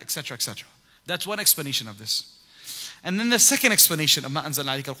family, etc., etc. That's one explanation of this. And then the second explanation of ma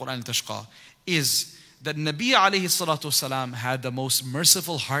anzalna alayka al-Quran litashqa is that Nabi alayhi salatu wasalam had the most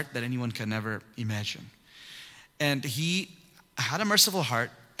merciful heart that anyone can ever imagine. And he had a merciful heart,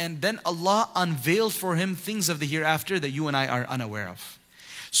 and then Allah unveiled for him things of the hereafter that you and I are unaware of.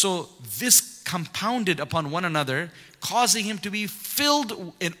 So this compounded upon one another, causing him to be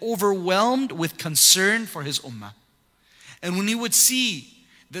filled and overwhelmed with concern for his ummah. And when he would see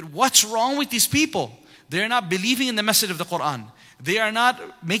that what's wrong with these people, they're not believing in the message of the Quran, they are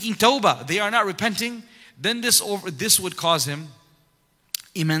not making tawbah, they are not repenting, then this would cause him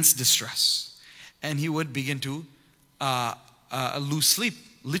immense distress. And he would begin to lose sleep,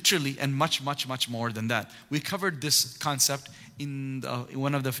 literally, and much, much, much more than that. We covered this concept in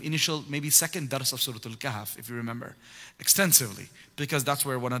one of the initial, maybe second dars of Surah Al-Kahf, if you remember, extensively, because that's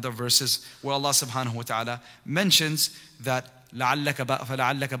where one of the verses where Allah subhanahu wa ta'ala mentions that فَلَعَلَّكَ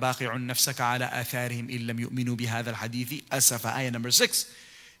بَاقِعٌ نَفْسَكَ عَلَىٰ آثَارِهِمْ إِن لَمْ يُؤْمِنُوا بِهَذَا الْحَدِيثِ أَسَفَ, ayah number 6.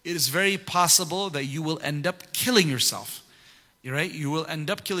 It is very possible that you will end up killing yourself. Right? You will end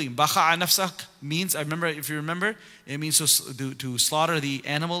up killing. Bakha'a nafsak means, if you remember, it means to slaughter the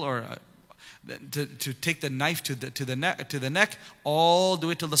animal, or to take the knife to the neck all the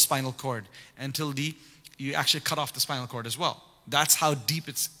way to the spinal cord, until you actually cut off the spinal cord as well. That's how deep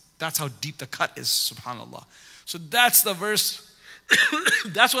the cut is, subhanallah. So that's the verse.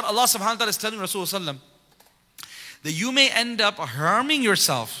 That's what Allah subhanahu wa ta'ala is telling Rasulullah, that you may end up harming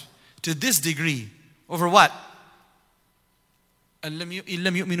yourself to this degree over what? If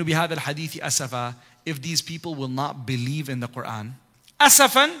these people will not believe in the Quran,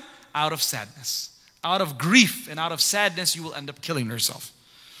 asafan, out of sadness, out of grief and out of sadness, you will end up killing yourself.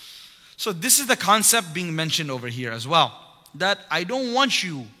 So this is the concept being mentioned over here as well, that I don't want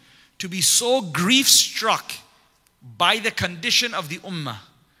you to be so grief struck by the condition of the ummah,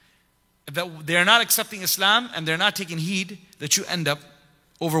 that they're not accepting Islam and they're not taking heed, that you end up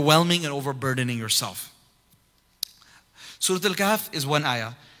overwhelming and overburdening yourself. Surah Al-Kahf is one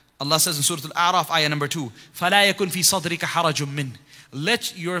ayah. Allah says in Surah Al-A'raf, ayah number 2, فَلَا يَكُنْ فِي صَدْرِكَ حَرَجٌ مِّنْ.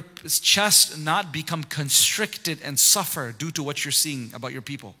 Let your chest not become constricted and suffer due to what you're seeing about your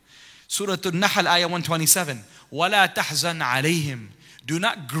people. Surah Al-Nahl, ayah 127, وَلَا تَحْزَنْ عَلَيْهِمْ. Do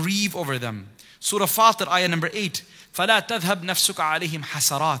not grieve over them. Surah Fatir, ayah number 8, فَلَا تَذْهَبْ نَفْسُكَ عَلَيْهِمْ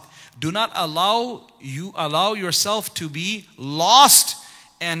حَسَرَاتٍ. Do not allow yourself to be lost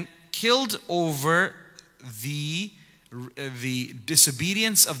and killed over the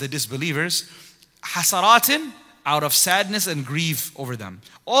disobedience of the disbelievers, hasaratin, out of sadness and grief over them.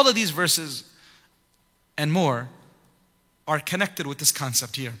 All of these verses and more are connected with this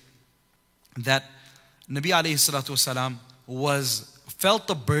concept here. That Nabi alayhi salatu wasalam felt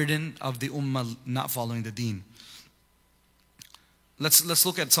the burden of the ummah not following the deen. Let's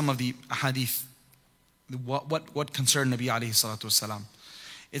look at some of the hadith. What concerned Nabi alayhi salatu wasalam.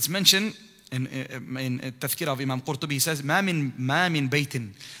 It's mentioned in التذكرة of Imam Qurtubi. He says ما من بيت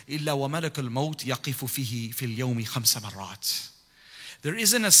إلا وملك الموت يقف فيه في اليوم 5 مرات. There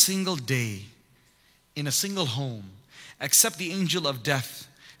isn't a single day in a single home except the angel of death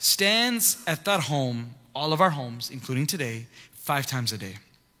stands at that home, all of our homes, including today, 5 times a day.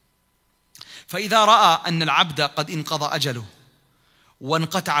 فإذا رأى أن العبد قد انقضى أجله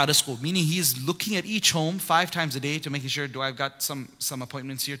وانقطع رزقه, meaning he's looking at each home 5 times a day to make sure, do I've got some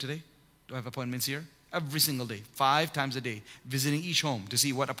appointments here today? Do I have appointments here? Every single day, 5 times a day, visiting each home to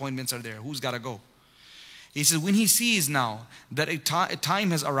see what appointments are there, who's got to go. He says, when he sees now that a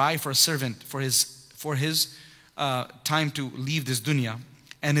time has arrived for a servant, for his time to leave this dunya,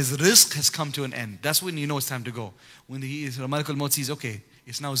 and his rizq has come to an end, that's when you know it's time to go. When the Malakul Maut sees, okay,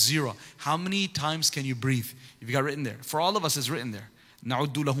 it's now 0. How many times can you breathe? If you got written there. For all of us, it's written there.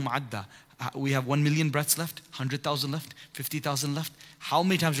 نَعُدُّ لَهُمْ عَدَّ. We have 1 million breaths left, 100,000 left, 50,000 left. How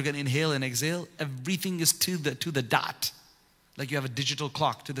many times you're going to inhale and exhale? Everything is to the dot. Like you have a digital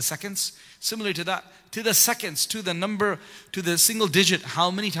clock to the seconds. Similar to that, to the seconds, to the number, to the single digit.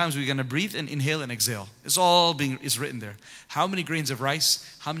 How many times we're going to breathe and inhale and exhale? It's all is written there. How many grains of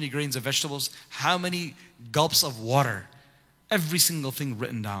rice? How many grains of vegetables? How many gulps of water? Every single thing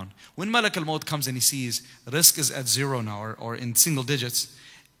written down. When Malak al-Maut comes and he sees rizq is at 0 now or in single digits,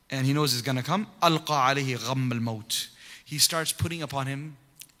 and he knows it's going to come, أَلْقَى عَلَيْهِ غَمَّ الْمَوْتِ. He starts putting upon him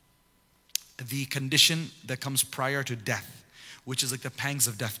the condition that comes prior to death, which is like the pangs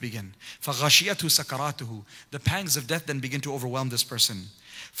of death begin. فَغَشِيَتْهُ سَكَرَاتُهُ. The pangs of death then begin to overwhelm this person.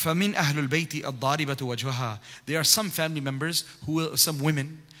 فَمِنْ أَهْلُ الْبَيْتِ الضَّارِبَةُ وَجْهَهَا. There are some family members, some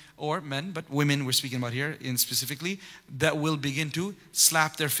women, or men, but women we're speaking about here in specifically, that will begin to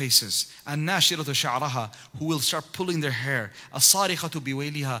slap their faces. النَّاشِرَةُ شَعْرَهَا. Who will start pulling their hair. الصَّارِخَةُ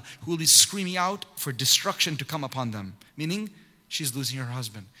بِوَيْلِهَا. Who will be screaming out for destruction to come upon them. Meaning, she's losing her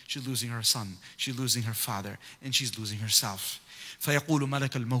husband, she's losing her son, she's losing her father, and she's losing herself. فَيَقُولُ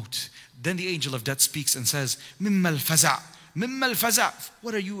مَلَكَ الْمَوْتِ. Then the angel of death speaks and says, مِمَّا الْفَزَعِ. مِمَّا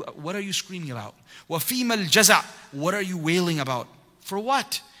الْفَزَعِ. What are you screaming about? وَفِيمَ الْجَزَعِ. What are you wailing about? For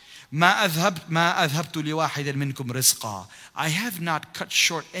what? ما أذهبت لواحد منكم رزقا. I have not cut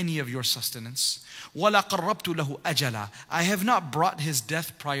short any of your sustenance. ولا قربت له أجلا. I have not brought his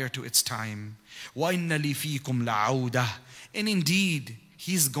death prior to its time. وإن لي فيكم لعودة. And indeed,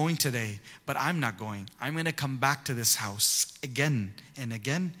 he's going today, but I'm not going. I'm going to come back to this house again and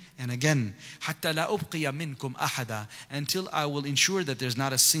again and again. حتى لا أبقي منكم أحدا. Until I will ensure that there's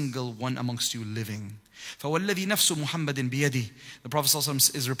not a single one amongst you living. فَوَالَّذِي نَفْسُ مُحَمَّدٍ بِيَدِهِ. The Prophet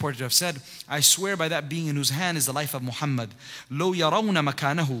ﷺ is reported to have said, I swear by that being in whose hand is the life of Muhammad. لَوْ يَرَوْنَ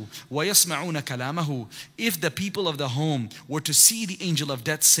مَكَانَهُ وَيَسْمَعُونَ كَلَامَهُ. If the people of the home were to see the angel of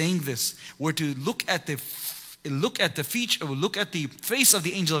death saying this, were to look at the face of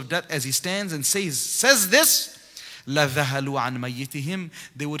the angel of death as he stands and says this, لَذَهَلُوا عَنْ مَيِّتِهِمْ.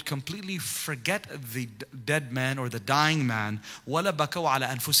 They would completely forget the dead man or the dying man. وَلَا بَكَوْا عَلَى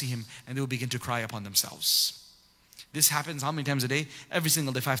أَنفُسِهِمْ. And they would begin to cry upon themselves. This happens how many times a day? Every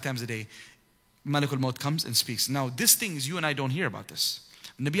single day, 5 times a day. Malakul Maut comes and speaks. Now this thing is, you and I don't hear about this.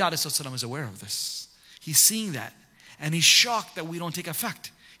 Nabi ﷺ is aware of this. He's seeing that. And he's shocked that we don't take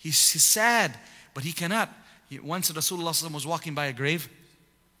effect. He's sad, but he cannot. Once Rasulullah ﷺ was walking by a grave,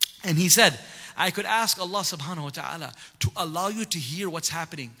 and he said, I could ask Allah subhanahu wa ta'ala to allow you to hear what's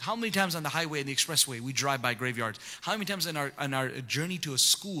happening. How many times on the highway and the expressway we drive by graveyards? How many times on our journey to a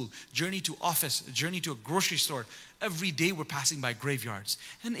school, journey to office, journey to a grocery store, every day we're passing by graveyards.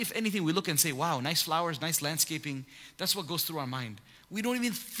 And if anything, we look and say, wow, nice flowers, nice landscaping. That's what goes through our mind. We don't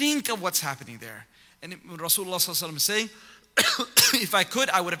even think of what's happening there. And Rasulullah sallallahu alaihi wasallam is saying, if I could,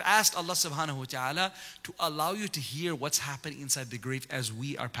 I would have asked Allah subhanahu wa ta'ala to allow you to hear what's happening inside the grave as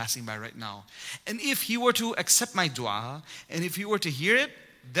we are passing by right now. And if he were to accept my dua, and if he were to hear it,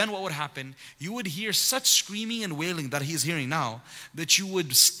 then what would happen? You would hear such screaming and wailing that he is hearing now, that you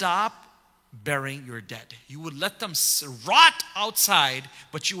would stop burying your dead. You would let them rot outside,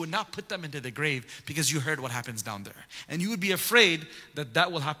 but you would not put them into the grave because you heard what happens down there. And you would be afraid that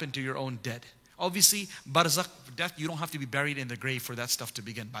that will happen to your own dead. Obviously, barzakh, death, you don't have to be buried in the grave for that stuff to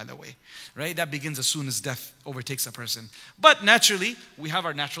begin, by the way. Right? That begins as soon as death overtakes a person. But naturally, we have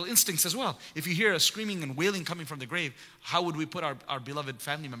our natural instincts as well. If you hear a screaming and wailing coming from the grave, how would we put our beloved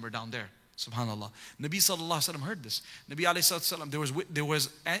family member down there? Subhanallah. Nabi sallallahu alaihi wasallam heard this. Nabi alayhi wasallam, there was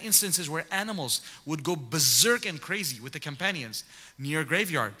instances where animals would go berserk and crazy with the companions near a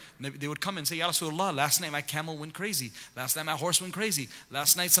graveyard. They would come and say, Ya Rasulullah, last night my camel went crazy. Last night my horse went crazy.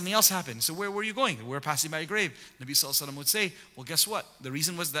 Last night something else happened. So where were you going? We're passing by a grave. Nabi sallallahu alaihi wasallam would say, well, guess what? The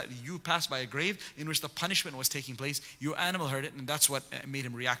reason was that you passed by a grave in which the punishment was taking place. Your animal heard it, and that's what made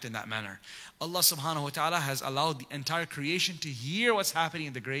him react in that manner. Allah subhanahu wa ta'ala has allowed the entire creation to hear what's happening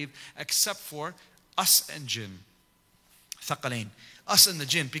in the grave, except for us and jinn. Thaqalain. Us and the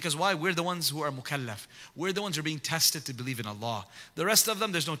jinn. Because why? We're the ones who are mukallaf. We're the ones who are being tested to believe in Allah. The rest of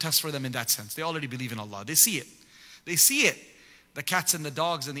them, there's no test for them in that sense. They already believe in Allah. They see it. They see it. The cats and the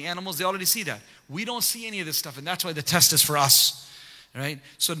dogs and the animals, they already see that. We don't see any of this stuff, and that's why the test is for us. Right?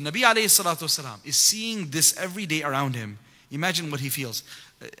 So Nabi alayhi salatu wasalam is seeing this every day around him. Imagine what he feels.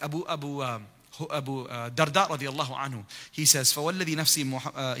 Abu Darda radiallahu anhu, he says, فَوَالَّذِي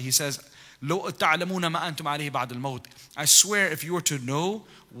نَفْسِي he says, لو تعلمون ما أنتم عليه بعد الموت. I swear if you were to know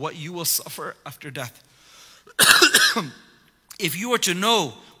what you will suffer after death. If you were to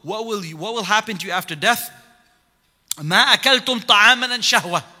know what will happen to you after death, ما أكلتم طعاما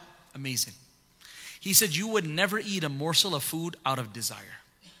شهوة. Amazing. He said you would never eat a morsel of food out of desire.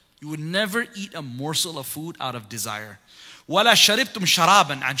 You would never eat a morsel of food out of desire. وَلَا شَرِبْتُمْ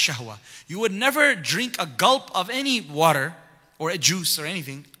شَرَابًا عَنْ شَهْوَةٍ. You would never drink a gulp of any water or a juice or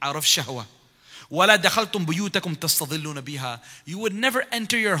anything out of shahwa. وَلَا دَخَلْتُمْ بُيُوتَكُمْ تَسْتَظِلُّونَ بِهَا. You would never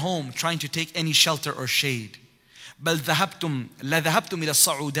enter your home trying to take any shelter or shade. بَلْ ذَهَبْتُمْ لَذَهَبْتُمْ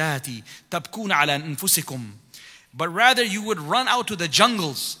إِلَى الصَّعُودَاتِ تَبْكُونَ عَلَى أَنفُسِكُمْ. But rather you would run out to the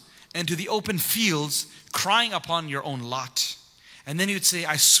jungles and to the open fields crying upon your own lot. And then you'd say,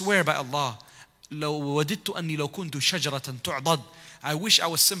 I swear by Allah, لو وددت أني لو كنت شجرة تعضد. I wish I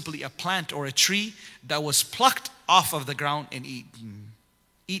was simply a plant or a tree that was plucked off of the ground and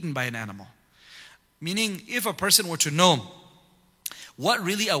eaten by an animal. Meaning, if a person were to know what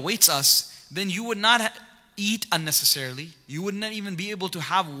really awaits us, then you would not eat unnecessarily. You would not even be able to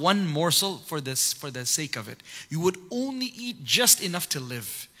have one morsel for the sake of it. You would only eat just enough to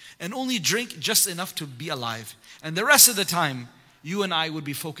live, and only drink just enough to be alive. And the rest of the time, you and I would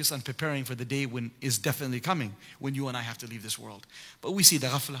be focused on preparing for the day when is definitely coming, when you and I have to leave this world. But we see the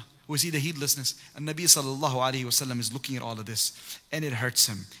ghafla, we see the heedlessness, and Nabi sallallahu alaihi wasallam is looking at all of this, and it hurts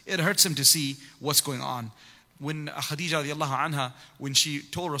him. It hurts him to see what's going on. When Khadija radiallahu anha, when she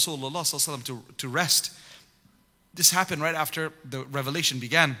told Rasulullah sallallahu alaihi wasallam to rest, this happened right after the revelation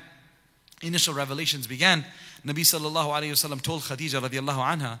began. Initial revelations began. Nabi sallallahu alaihi wasallam told Khadija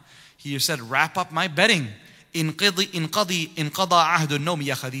radiallahu anha, he said, wrap up my bedding. انقضى عهد النوم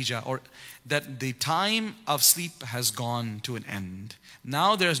يا خديجة, or that the time of sleep has gone to an end.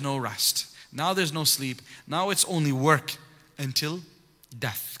 Now there's no rest. Now there's no sleep. Now it's only work until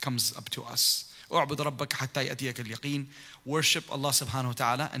death comes up to us. اعبد ربك حتى يأتيك اليقين. Worship Allah subhanahu wa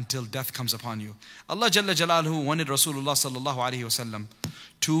ta'ala until death comes upon you. Allah Jalla Jalaluhu wanted Rasulullah sallallahu alayhi wasallam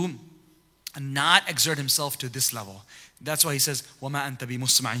to not exert himself to this level. That's why he says, وَمَا أَنْتَ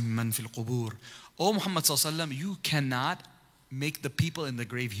بِمُسْمَعٍ مَّنْ فِي الْقُبُورِ. O Muhammad sallallahu alaihi wasallam, you cannot make the people in the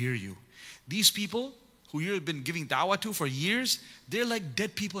grave hear you. These people who you've been giving da'wah to for years, they're like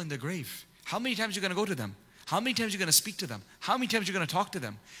dead people in the grave. How many times are you going to go to them? How many times are you going to speak to them? How many times are you going to talk to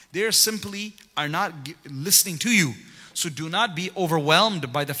them? They simply are not listening to you. So do not be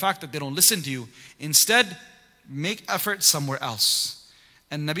overwhelmed by the fact that they don't listen to you. Instead, make effort somewhere else.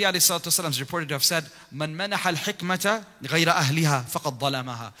 And Nabi alayhi salatu wasalam is reported to have said, "Man manaha al-hikmata ghayra ahliha faqad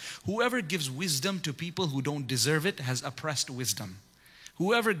zalamaha." Whoever gives wisdom to people who don't deserve it has oppressed wisdom.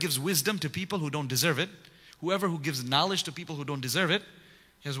 Whoever gives wisdom to people who don't deserve it, whoever who gives knowledge to people who don't deserve it,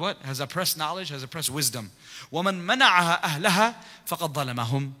 has what? Has oppressed knowledge, has oppressed wisdom. وَمَن مَنَعَهَا أَهْلَهَا فَقَدْ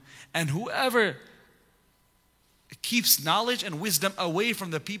ظَلَمَهُمْ. And whoever keeps knowledge and wisdom away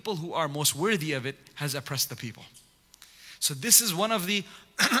from the people who are most worthy of it has oppressed the people. So this is one of the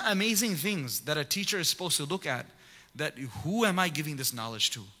amazing things that a teacher is supposed to look at. That who am I giving this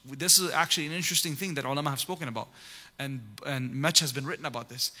knowledge to? This is actually an interesting thing that ulama have spoken about. And much has been written about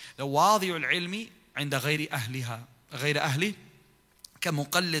this. The وَاضِعُ الْعِلْمِ عِنْدَ غَيْرِ أَهْلِهَا غَيْرَ أَهْلِ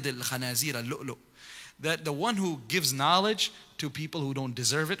كَمُقَلِّدِ الْخَنَازِيرَ اللُّؤْلُؤ. That the one who gives knowledge to people who don't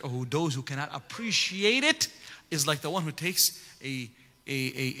deserve it, or those who cannot appreciate it, is like the one who takes a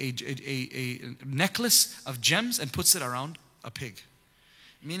necklace of gems and puts it around a pig.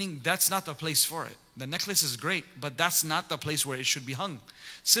 Meaning that's not the place for it. The necklace is great, but that's not the place where it should be hung.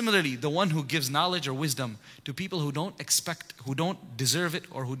 Similarly, the one who gives knowledge or wisdom to people who don't expect, who don't deserve it,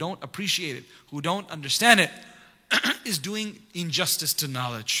 or who don't appreciate it, who don't understand it, is doing injustice to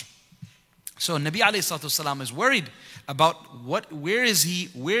knowledge. So Nabi alayhi salatu wasalam is worried about where is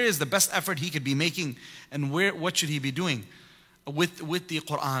the best effort he could be making, and what should he be doing with the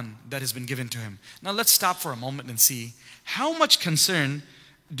Quran that has been given to him. Now let's stop for a moment and see how much concern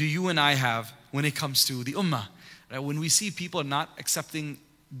do you and I have when it comes to the ummah. Right? When we see people not accepting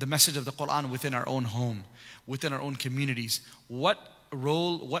the message of the Quran within our own home, within our own communities, what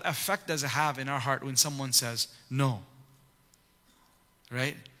role, what effect does it have in our heart when someone says no?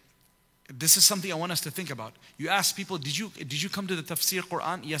 Right? This is something I want us to think about. You ask people, did you come to the tafsir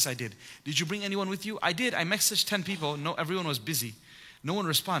Quran? Yes, I did. Did you bring anyone with you? I did. I messaged 10 people. No, everyone was busy. No one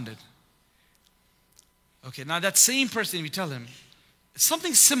responded. Okay, now that same person, if you tell him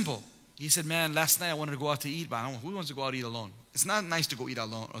something simple, he said, man, last night I wanted to go out to eat, but I don't know, who wants to go out to eat alone? It's not nice to go eat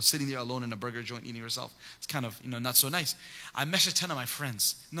alone, or sitting there alone in a burger joint eating yourself. It's kind of, not so nice. I messaged 10 of my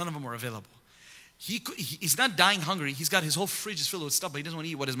friends. None of them were available. He's not dying hungry. He's got his whole fridge is filled with stuff, but he doesn't want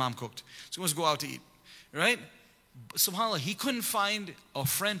to eat what his mom cooked. So he wants to go out to eat, right? SubhanAllah, he couldn't find a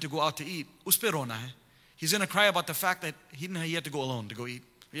friend to go out to eat. Uspe rona hai. He's going to cry about the fact that he had to go alone to go eat.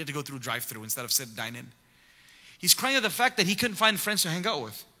 He had to go through drive-through instead of dine in. He's crying at the fact that he couldn't find friends to hang out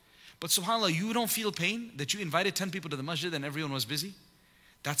with. But SubhanAllah, you don't feel pain that you invited 10 people to the masjid and everyone was busy?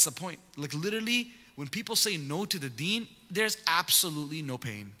 That's the point. Like literally, when people say no to the deen, there's absolutely no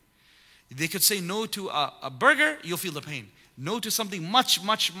pain. They could say no to a burger, you'll feel the pain. No to something much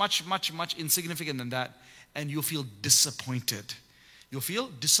insignificant than that, and you'll feel disappointed. You'll feel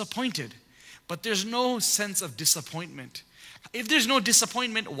disappointed. But there's no sense of disappointment. If there's no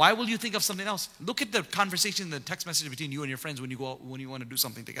disappointment, why will you think of something else? Look at the conversation, the text message between you and your friends when you want to do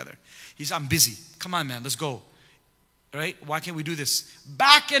something together. He says, I'm busy. Come on, man, let's go. Right? Why can't we do this?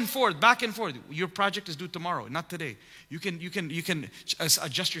 Back and forth. Your project is due tomorrow, not today. You can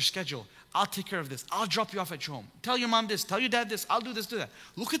adjust your schedule. I'll take care of this. I'll drop you off at your home. Tell your mom this. Tell your dad this. I'll do this, do that.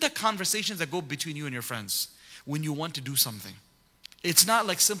 Look at the conversations that go between you and your friends when you want to do something. It's not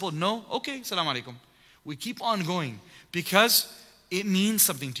like simple, no, okay, salam alaikum. We keep on going because it means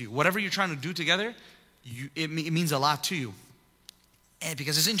something to you. Whatever you're trying to do together, it means a lot to you. And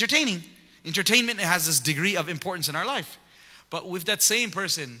because it's entertaining. Entertainment has this degree of importance in our life. But with that same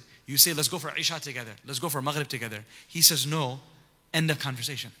person, you say, let's go for Isha together. Let's go for Maghrib together. He says no, end of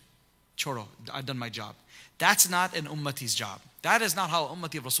conversation. Choro, I've done my job. That's not an ummati's job. That is not how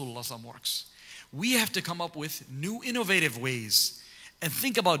ummati of Rasulullah works. We have to come up with new innovative ways and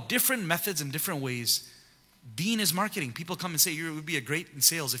think about different methods and different ways. Deen is marketing. People come and say, you would be a great in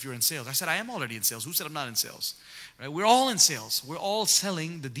sales if you're in sales. I said, I am already in sales. Who said I'm not in sales? Right? We're all in sales. We're all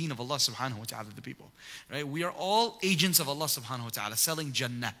selling the deen of Allah subhanahu wa ta'ala to the people. Right? We are all agents of Allah subhanahu wa ta'ala, selling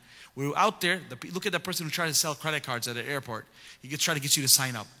Jannah. We're out there. Look at that person who tries to sell credit cards at an airport. He gets try to get you to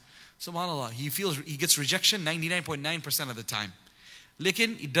sign up. SubhanAllah, he gets rejection 99.9% of the time.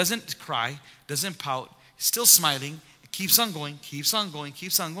 Lekin, he doesn't cry, doesn't pout, still smiling, keeps on going,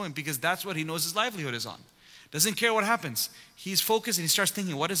 because that's what he knows his livelihood is on. Doesn't care what happens. He's focused and he starts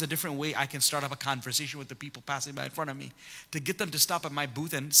thinking, what is a different way I can start up a conversation with the people passing by in front of me to get them to stop at my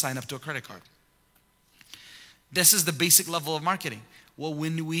booth and sign up to a credit card. This is the basic level of marketing. Well,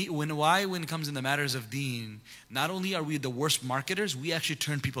 when it comes in the matters of deen, not only are we the worst marketers, we actually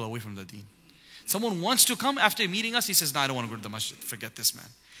turn people away from the deen. Someone wants to come after meeting us, he says, no, I don't want to go to the masjid. Forget this, man.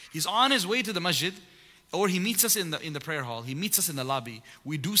 He's on his way to the masjid, or he meets us in the prayer hall, he meets us in the lobby,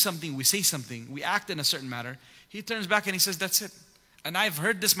 we do something, we say something, we act in a certain manner, he turns back and he says, that's it. And I've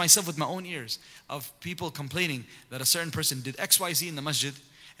heard this myself with my own ears, of people complaining that a certain person did XYZ in the masjid,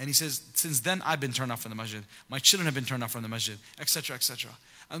 and he says, since then I've been turned off from the masjid, my children have been turned off from the masjid, etc., etc.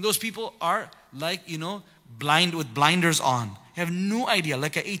 And those people are like, blind with blinders on. They have no idea,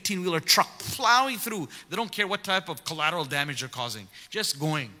 like an 18-wheeler truck plowing through. They don't care what type of collateral damage they're causing, just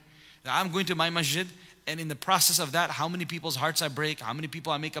going. Now, I'm going to my masjid, and in the process of that, how many people's hearts I break, how many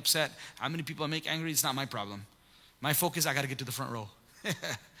people I make upset, how many people I make angry, it's not my problem. My focus, I got to get to the front row.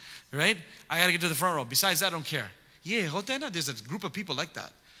 Right? I got to get to the front row. Besides that, I don't care. Yeah, there's a group of people like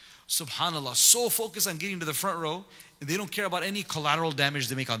that. SubhanAllah, so focused on getting to the front row, and they don't care about any collateral damage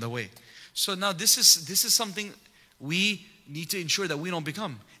they make on the way. So now this is something we need to ensure that we don't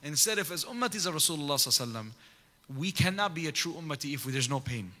become. And instead, if as ummatis of Rasulullah sallallahu alaihi wasallam, we cannot be a true ummati if there's no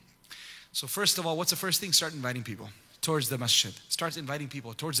pain. So first of all, what's the first thing? Start inviting people towards the masjid. Start inviting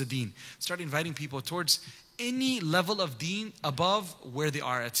people towards the deen. Start inviting people towards any level of deen above where they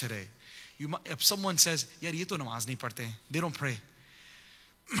are at today. If someone says, yaar, ye to namaz nahi padhte hain, they don't pray.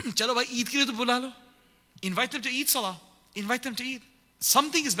 Chalo bhai, Eid ke liye to bula lo. Invite them to Eid Salah. Invite them to Eid.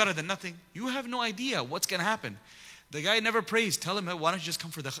 Something is better than nothing. You have no idea what's going to happen. The guy never prays. Tell him, hey, why don't you just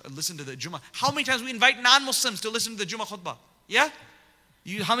come listen to the Jummah? How many times we invite non-Muslims to listen to the Jummah khutbah? Yeah?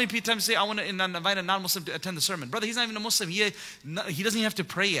 How many times say, I want to invite a non-Muslim to attend the sermon? Brother, he's not even a Muslim. He doesn't even have to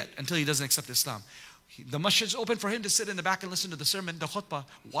pray yet until he doesn't accept Islam. The masjid is open for him to sit in the back and listen to the sermon, the khutbah.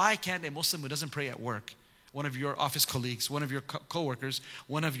 Why can't a Muslim who doesn't pray at work, one of your office colleagues, one of your co-workers,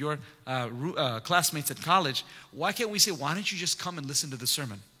 one of your classmates at college, why can't we say, why don't you just come and listen to the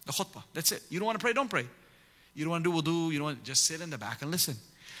sermon, the khutbah? That's it. You don't want to pray, don't pray. You don't want to do wudu, you don't want to just sit in the back and listen.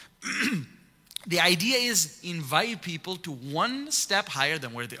 The idea is invite people to one step higher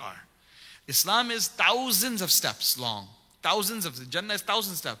than where they are. Islam is thousands of steps long. Jannah is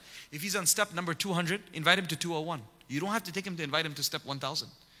 1,000 steps. If he's on step number 200, invite him to 201. You don't have to take him to invite him to step 1,000.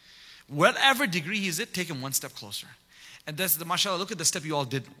 Whatever degree he's at, take him one step closer. And that's the, mashallah, look at the step you all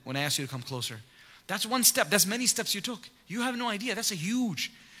did when I asked you to come closer. That's one step. That's many steps you took. You have no idea. That's a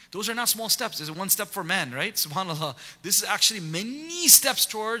huge. Those are not small steps. There's one step for man, right? SubhanAllah. This is actually many steps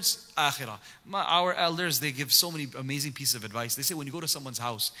towards akhirah. Our elders, they give so many amazing pieces of advice. They say when you go to someone's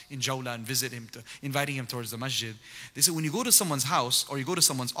house in Jawla and visit him, inviting him towards the masjid, they say when you go to someone's house or you go to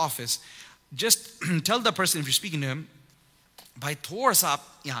someone's office, just tell the person if you're speaking to him, bhai thoda sa aap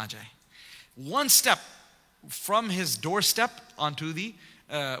yahan jaye. One step from his doorstep onto the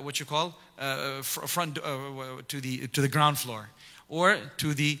front to the ground floor. Or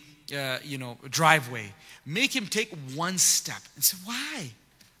to the driveway. Make him take one step and say, why?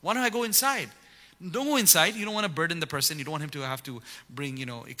 Why don't I go inside? Don't go inside. You don't want to burden the person. You don't want him to have to bring,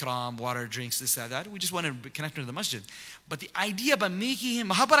 ikram, water, drinks, this, that. We just want to connect him to the masjid. But the idea about making him,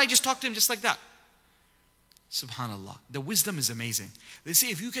 how about I just talk to him just like that? SubhanAllah. The wisdom is amazing. They say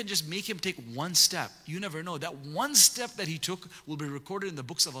if you can just make him take one step, you never know. That one step that he took will be recorded in the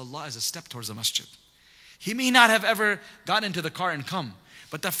books of Allah as a step towards the masjid. He may not have ever gotten into the car and come.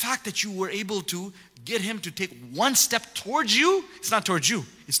 But the fact that you were able to get him to take one step towards you, it's not towards you,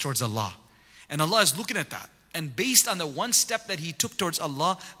 it's towards Allah. And Allah is looking at that. And based on the one step that he took towards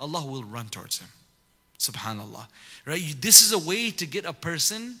Allah, Allah will run towards him. SubhanAllah. Right? This is a way to get a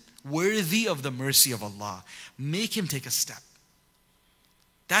person worthy of the mercy of Allah. Make him take a step.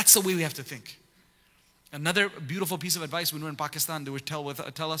 That's the way we have to think. Another beautiful piece of advice when we were in Pakistan, they would tell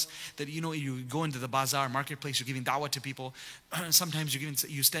us that you go into the bazaar, marketplace, you're giving da'wah to people. Sometimes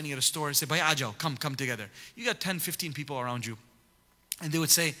you're standing at a store and say, bhai aajao, come together. You got 10, 15 people around you. And they would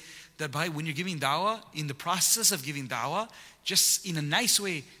say that bhai, when you're giving da'wah, in the process of giving da'wah, just in a nice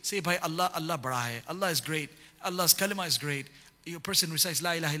way, say bhai Allah bada hai, Allah is great, Allah's kalima is great. A person recites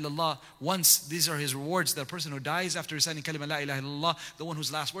La ilaha illallah once, these are his rewards. The person who dies after reciting kalima La ilaha illallah, the one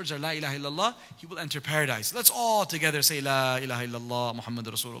whose last words are La ilaha illallah, he will enter paradise. Let's all together say La ilaha illallah Muhammad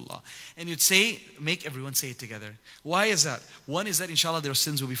Rasulullah. And you'd make everyone say it together. Why is that? One is that inshallah their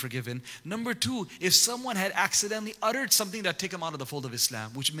sins will be forgiven. Number two, if someone had accidentally uttered something that take them out of the fold of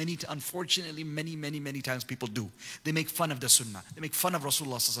Islam, which unfortunately many times people do. They make fun of the sunnah. They make fun of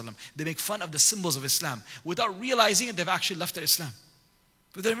Rasulullah sallallahu alaihi wasallam. They make fun of the symbols of Islam. Without realizing it, they've actually left their Islam.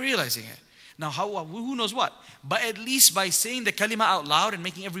 Without realizing it. Now, who knows what? But at least by saying the kalima out loud and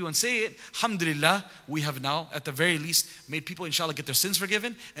making everyone say it, alhamdulillah, we have now, at the very least, made people, inshallah, get their sins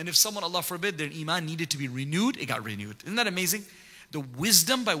forgiven. And if someone, Allah forbid, their iman needed to be renewed, it got renewed. Isn't that amazing? The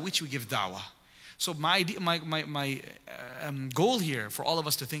wisdom by which we give da'wah. So my goal here for all of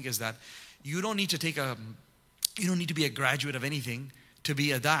us to think is that you don't need to be a graduate of anything to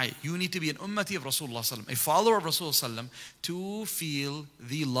be a da'i. You need to be an ummati of Rasulullah sallam, a follower of Rasulullah sallam, to feel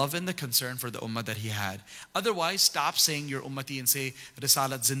the love and the concern for the ummah that he had. Otherwise, stop saying you're ummati and say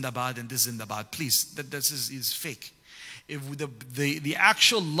Risalat Zindabad and this Zindabad. Please, this is fake. If the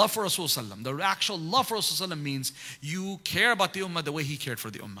actual love for Rasulullah sallam, the actual love for Rasulullah sallam means you care about the ummah the way he cared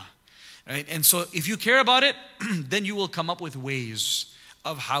for the ummah. Right? And so if you care about it, then you will come up with ways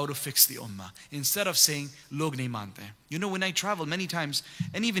of how to fix the ummah. Instead of saying, log nahi mante. When I travel many times,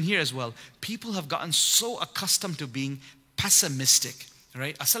 and even here as well, people have gotten so accustomed to being pessimistic.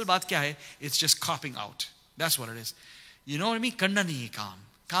 Right? Asal baat kya hai? It's just copping out. That's what it is. You know what I mean? Karna nahi hai kaam.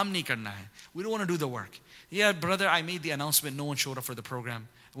 Kaam nahi karna hai. We don't want to do the work. Yeah, brother, I made the announcement, no one showed up for the program.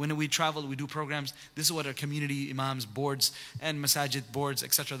 When we travel, we do programs. This is what our community imams, boards, and masajid boards,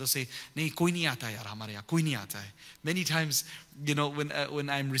 etc. They'll say, "Nahi, koi nahi aata hai yaar, hamare yaar, koi nahi aata hai." Many times, when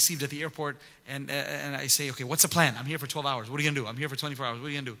I'm received at the airport and I say, "Okay, what's the plan? I'm here for 12 hours. What are you gonna do? I'm here for 24 hours. What are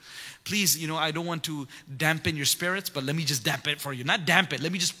you gonna do?" Please, I don't want to dampen your spirits, but let me just dampen it for you. Not damp it.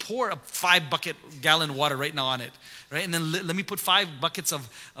 Let me just pour a 5-bucket-gallon water right now on it, right? And then let me put 5 buckets of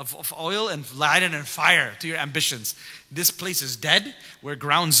oil and light it on fire to your ambitions. This place is dead. We're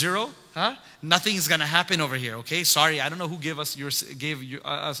ground zero. Huh? Nothing is gonna happen over here. Okay, sorry, I don't know who gave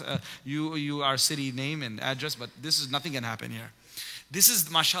you our city name and address, but this is nothing gonna happen here. This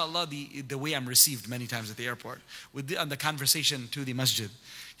is, mashallah, the way I'm received many times at the airport. On the conversation to the masjid.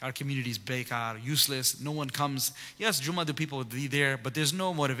 Our community is bekar, useless, no one comes. Yes, Jummah, the people will be there, but there's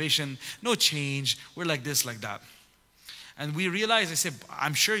no motivation, no change. We're like this, like that. And we realize, I said,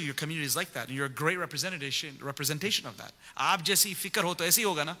 I'm sure your community is like that. And you're a great representation of that. Aap jaisi fikr ho to aise hi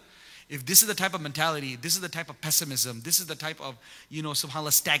hoga na. If this is the type of mentality, this is the type of pessimism, this is the type of,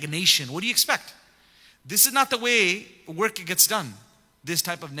 subhanAllah, stagnation, what do you expect? This is not the way work gets done. This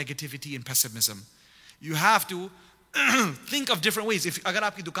type of negativity and pessimism. You have to think of different ways. If agar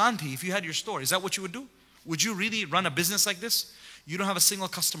aapki dukaan thi, if you had your store, is that what you would do? Would you really run a business like this? You don't have a single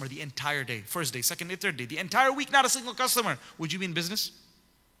customer the entire day. First day, second day, third day. The entire week, not a single customer. Would you be in business?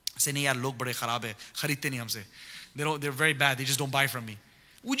 Say, nahi yaar, log bade kharaab hai. Kharidte nahi humse. They're very bad. They just don't buy from me.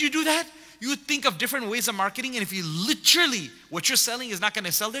 Would you do that? You would think of different ways of marketing, and if you literally, what you're selling is not going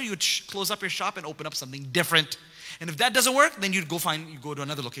to sell there, you would close up your shop and open up something different. And if that doesn't work, then you go to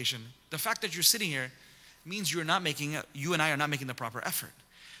another location. The fact that you're sitting here means you and I are not making the proper effort.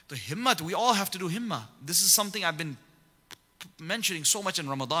 The himmat, we all have to do himmah. This is something I've been mentioning so much in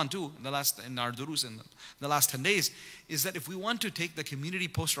Ramadan too, in our durus in the last 10 days, is that if we want to take the community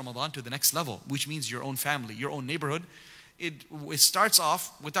post-Ramadan to the next level, which means your own family, your own neighborhood, it starts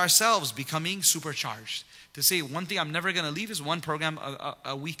off with ourselves becoming supercharged. To say one thing I'm never going to leave is one program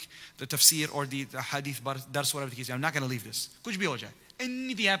a week, the tafsir or the hadith, dars, whatever the case. I'm not going to leave this. Kuch bhi ho jaye.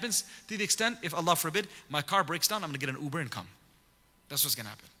 Anything happens, to the extent, if Allah forbid, my car breaks down, I'm going to get an Uber and come. That's what's going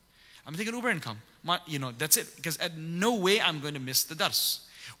to happen. I'm taking an Uber and come. That's it. Because at no way I'm going to miss the dars.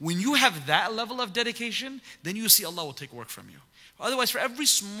 When you have that level of dedication, then you see Allah will take work from you. Otherwise, for every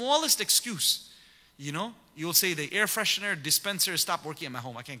smallest excuse, you'll say the air freshener dispenser stopped working at my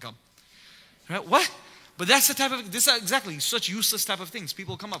home. I can't come. Right? What? But that's the type of, this is exactly such useless type of things.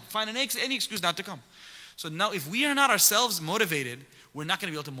 People come up, find any excuse not to come. So now if we are not ourselves motivated, we're not going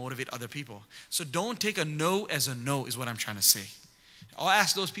to be able to motivate other people. So don't take a no as a no is what I'm trying to say. I'll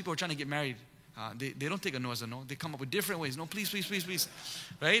ask those people who are trying to get married. They don't take a no as a no. They come up with different ways. No, please, please, please, please.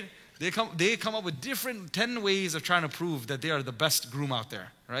 Right? They come up with different 10 ways of trying to prove that they are the best groom out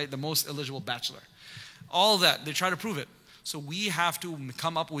there. Right? The most eligible bachelor. All that. They try to prove it. So we have to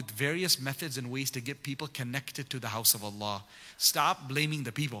come up with various methods and ways to get people connected to the house of Allah. Stop blaming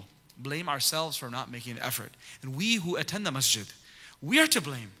the people. Blame ourselves for not making an effort. And we who attend the masjid, we are to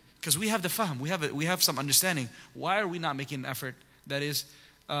blame because we have the fahm. We have some understanding. Why are we not making an effort? And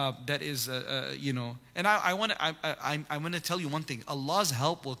I want to tell you one thing. Allah's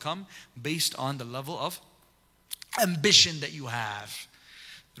help will come based on the level of ambition that you have.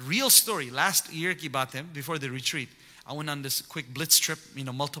 Real story. Last year ki baat hai, before the retreat, I went on this quick blitz trip,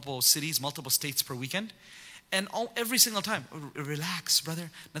 multiple cities, multiple states per weekend. And every single time, relax,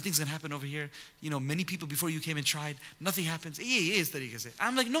 brother. Nothing's going to happen over here. Many people before you came and tried. Nothing happens.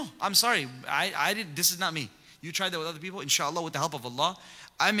 I'm like, no, I'm sorry. I did. This is not me. You tried that with other people. Inshallah, with the help of Allah.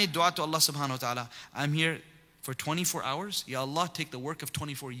 I made dua to Allah subhanahu wa ta'ala. I'm here for 24 hours. Ya Allah, take the work of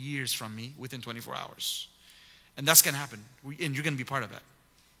 24 years from me within 24 hours. And that's going to happen. And you're going to be part of that.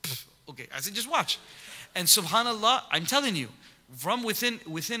 Okay, I said, just watch. And subhanallah, I'm telling you, from within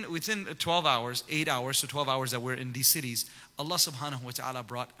 12 hours, 8 hours to 12 hours that we're in these cities, Allah subhanahu wa ta'ala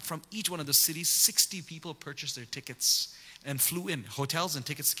brought from each one of the cities, 60 people purchased their tickets and flew in. Hotels and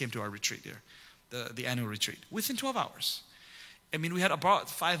tickets came to our retreat there, the annual retreat, within 12 hours. I mean, we had about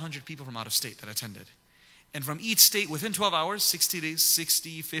 500 people from out of state that attended. And from each state, within 12 hours, 60,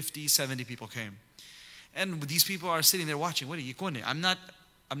 50, 70 people came. And these people are sitting there watching. What are you going to? I'm not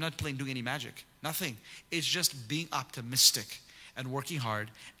doing any magic. Nothing. It's just being optimistic and working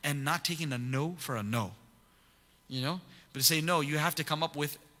hard and not taking a no for a no. But to say no, you have to come up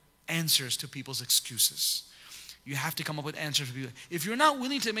with answers to people's excuses. You have to come up with answers for people. If you're not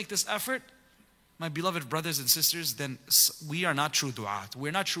willing to make this effort, my beloved brothers and sisters, then we are not true du'at.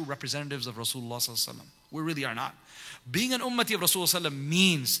 We're not true representatives of Rasulullah sallallahu alaihi wasallam. We really are not. Being an ummati of Rasulullah sallallahu alaihi wasallam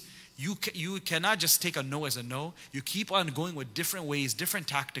means you cannot just take a no as a no. You keep on going with different ways, different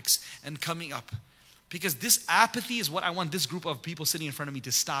tactics, and coming up. Because this apathy is what I want this group of people sitting in front of me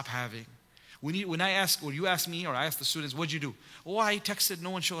to stop having. When you ask me or I ask the students, what'd you do? Oh, I texted, no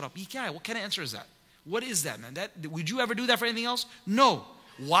one showed up. What kind of answer is that? What is that, man? Would you ever do that for anything else? No.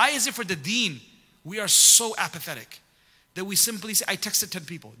 Why is it for the deen we are so apathetic that we simply say, I texted 10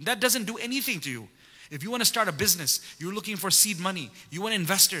 people. That doesn't do anything to you. If you want to start a business, you're looking for seed money, you want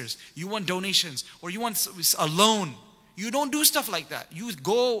investors, you want donations, or you want a loan, you don't do stuff like that. You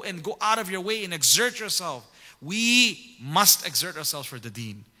go out of your way and exert yourself. We must exert ourselves for the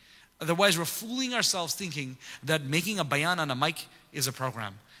deen. Otherwise, we're fooling ourselves thinking that making a bayan on a mic is a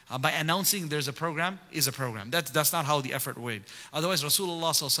program. by announcing there's a program is a program. That's not how the effort weighed. Otherwise,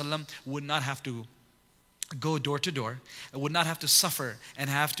 Rasulullah ﷺ would not have to go door to door, and would not have to suffer and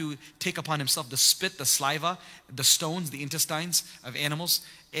have to take upon himself the spit, the saliva, the stones, the intestines of animals,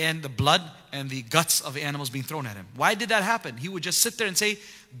 and the blood and the guts of animals being thrown at him. Why did that happen? He would just sit there and say,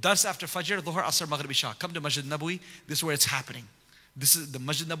 Dars after Fajr, Dhuhr, Asr, Maghrib, Isha. Come to Masjid Nabawi. This is where it's happening. This is the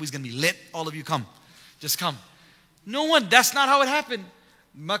Masjid Nabawi is going to be lit. All of you come. Just come. No one, that's not how it happened.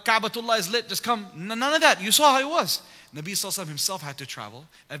 Ka'batullah is lit, just come. None of that. You saw how it was. Nabi Sallallahu himself had to travel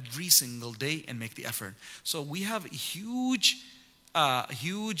every single day and make the effort. So we have a huge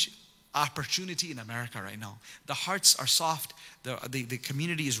opportunity in America right now. The hearts are soft. The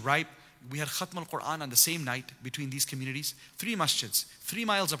community is ripe. We had Khatm al-Quran on the same night between these communities. 3 masjids, 3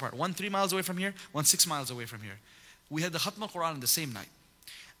 miles apart. One 3 miles away from here, one 6 miles away from here. We had the Khatm al-Quran on the same night.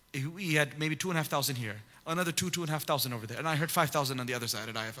 We had maybe 2,500 here. Another 2,500 over there. And I heard 5,000 on the other side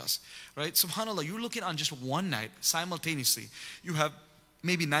at IFS. Right? SubhanAllah, you're looking on just one night, simultaneously. You have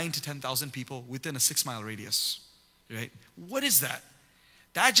maybe 9,000 to 10,000 people within a 6-mile radius. Right? What is that?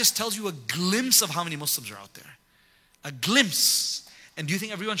 That just tells you a glimpse of how many Muslims are out there. A glimpse. And do you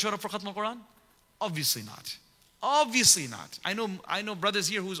think everyone showed up for Khatm al-Quran? Obviously not. Obviously not. I know brothers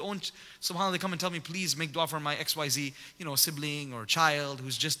here whose own, subhanAllah, they come and tell me, please make dua for my XYZ, sibling or child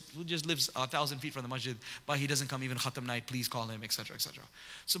who just lives 1,000 feet from the masjid, but he doesn't come even Khatam night, please call him, etc., etc.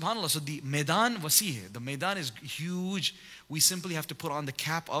 SubhanAllah, so the Maidan wasih, the Maidan is huge. We simply have to put on the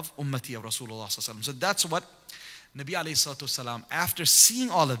cap of Ummati of Rasulullah sallallahu alaihi wasallam. So that's what Nabi alayhi salatu wasalam, after seeing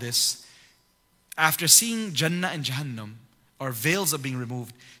all of this, after seeing Jannah and Jahannam, or veils are being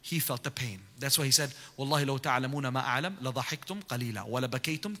removed, he felt the pain. That's why he said, Wallahi law ta'alamuna ma a'lam, la dhahiktum qalila, wa la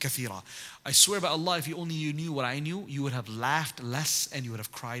bakaytum kathira. I swear by Allah, if you only knew what I knew, you would have laughed less and you would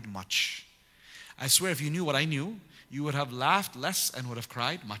have cried much. I swear if you knew what I knew, you would have laughed less and would have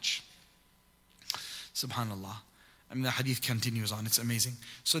cried much. Subhanallah. I mean, the hadith continues on, it's amazing.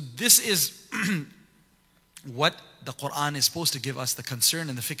 So this is what the Quran is supposed to give us, the concern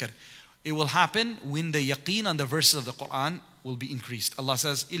and the fikr. It will happen when the yaqeen on the verses of the Quran will be increased. Allah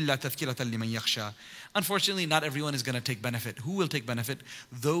says, إِلَّا تَذْكِرَةً لِمَنْ يَخْشَى. Unfortunately, not everyone is going to take benefit. Who will take benefit?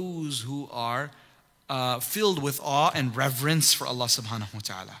 Those who are filled with awe and reverence for Allah subhanahu wa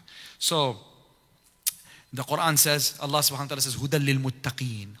ta'ala. So, the Quran says, Allah subhanahu wa ta'ala says, هُدًى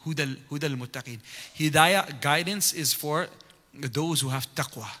لِلْمُتَّقِينَ هُدًى لِلْمُتَّقِينَ. Hidayah, guidance is for those who have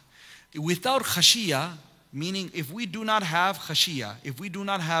taqwa. Without khashiyah, meaning, if we do not have khashiyah, if we do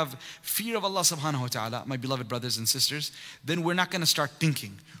not have fear of Allah subhanahu wa ta'ala, my beloved brothers and sisters, then we're not going to start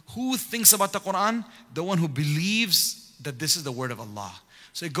thinking. Who thinks about the Quran? The one who believes that this is the word of Allah.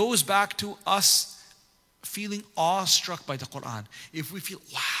 So it goes back to us feeling awestruck by the Quran. If we feel,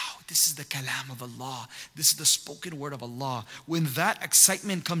 wow, this is the kalam of Allah, this is the spoken word of Allah, when that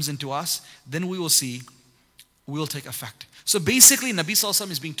excitement comes into us, then we will see, we will take effect. So basically, Nabi Sallallahu Alaihi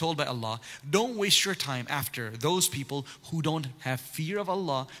Wasallam is being told by Allah, don't waste your time after those people who don't have fear of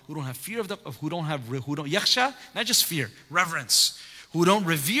Allah, who don't have fear of who don't yakhsha, not just fear, reverence, who don't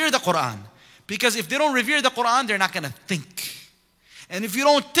revere the Quran. Because if they don't revere the Quran, they're not going to think. And if you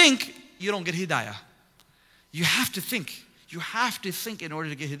don't think, you don't get hidayah. You have to think. You have to think in order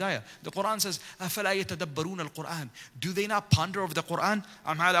to get hidayah. The Quran says, أَفَلَا يَتَدَبَّرُونَ الْقُرْآنِ. Do they not ponder over the Quran?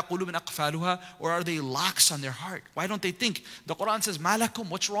 أَمْ عَلَى قُلُوبٍ أَقْفَالُهَا. Or are they locks on their heart? Why don't they think? The Quran says, مَا لَكُمْ.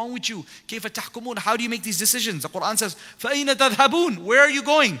 What's wrong with you? كَيْفَ تَحْكُمُونَ. How do you make these decisions? The Quran says, فَأَيْنَ تَذْهَبُونَ. Where are you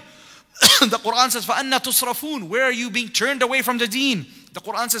going? The Quran says, فَأَنَّ تُصْرَفُونَ. Where are you being turned away from the deen? The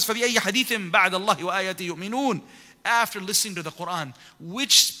Quran says, فَبِأَيِّ حَدِيثٍ بَعْدَ اللَّهِ وَآيَاتِهِ يُؤْمِنُونَ. After listening to the Quran,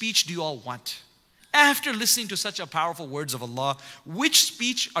 which speech do you all want? After listening to such a powerful words of Allah, which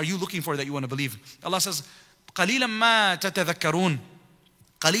speech are you looking for that you want to believe? Allah says, قَلِيلًا مَا تَتَذَكَّرُونَ.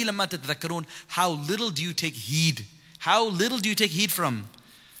 قَلِيلًا مَا تَتَذَكَّرُونَ. How little do you take heed? How little do you take heed from?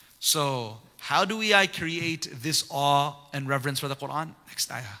 So, how do we create this awe and reverence for the Quran? Next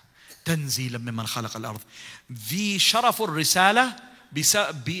ayah. تَنْزِيلًا مِمَّنْ خَلَقَ الْأَرْضِ. The شَرَفُ الرِّسَالَةِ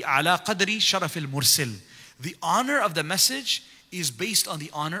عَلَى قَدْرِ شَرَفِ الْمُرْسِلِ. The honor of the message is based on the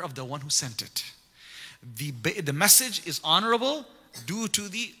honor of the one who sent it. The message is honorable due to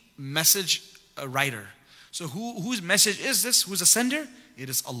the message writer. So whose message is this? Who's the sender? It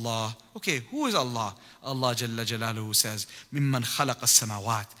is Allah. Okay, who is Allah? Allah Jalla Jalaluhu says, مِمَّنْ خَلَقَ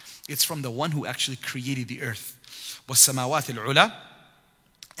السَّمَاوَاتِ. It's from the one who actually created the earth. وَالسَّمَاوَاتِ الْعُلَى.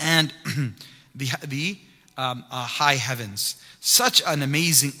 And the high heavens. Such an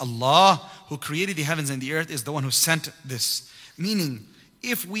amazing Allah who created the heavens and the earth is the one who sent this. Meaning,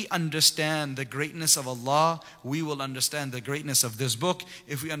 if we understand the greatness of Allah, we will understand the greatness of this book.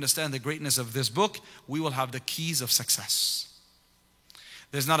 If we understand the greatness of this book, we will have the keys of success.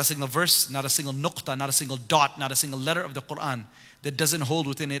 There's not a single verse, not a single nuqta, not a single dot, not a single letter of the Quran that doesn't hold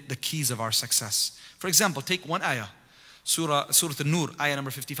within it the keys of our success. For example, take one ayah. Surah An-Nur, ayah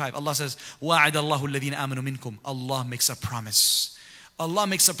number 55. Allah says, وَعَدَ اللَّهُ الَّذِينَ آمَنُوا مِنْكُمْ. Allah makes a promise. Allah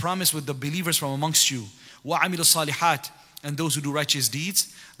makes a promise with the believers from amongst you. وَعَمِلُوا الصَّالِحَاتِ. And those who do righteous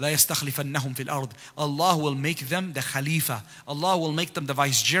deeds, لا يستخلفنهم في الأرض. Allah will make them the Khalifa. Allah will make them the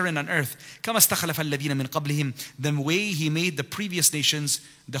vicegerent on earth. كما استخلف الذين من قبلهم. The way He made the previous nations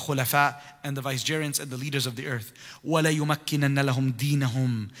the khulafa and the vicegerents and the leaders of the earth. ولا يمكنن لهم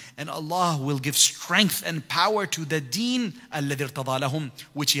دينهم. And Allah will give strength and power to the deen الذي ارتضى لهم,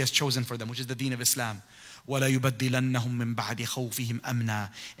 which He has chosen for them, which is the deen of Islam. وَلَا يُبَدِّلَنَّهُم مِّن بَعْدِ خَوْفِهِمْ أَمْنًا.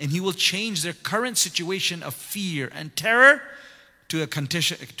 And He will change their current situation of fear and terror to a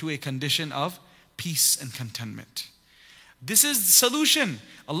condition of peace and contentment. This is the solution.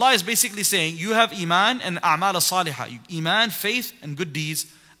 Allah is basically saying, you have iman and a'mal salihah. Iman, faith and good deeds.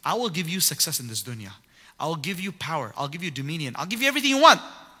 I will give you success in this dunya. I will give you power. I'll give you dominion. I'll give you everything you want.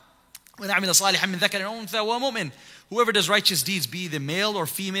 Whoever does righteous deeds, be the male or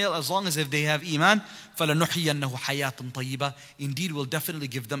female, as long as if they have iman, فَلَنُحْيَنَّهُ حَيَاةٌ طَيِّبَةٌ. Indeed, we'll definitely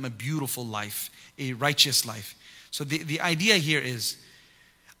give them a beautiful life, a righteous life. So the idea here is,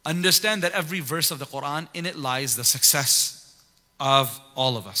 understand that every verse of the Quran, in it lies the success of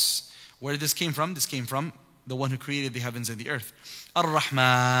all of us. Where this came from? This came from the one who created the heavens and the earth.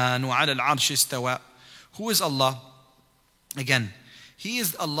 Ar-Rahman wa 'ala al-'arshi istawa. Who is Allah? Again, He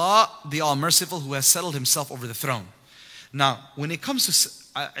is Allah, the All-Merciful, who has settled Himself over the throne. Now, when it comes to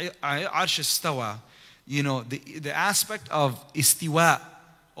Arsh istawa, the aspect of istiwa,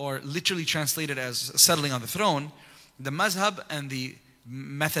 or literally translated as settling on the throne, the mazhab and the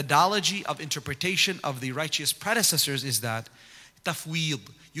methodology of interpretation of the righteous predecessors is that tafweed.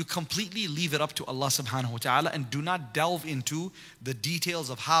 You completely leave it up to Allah subhanahu wa ta'ala and do not delve into the details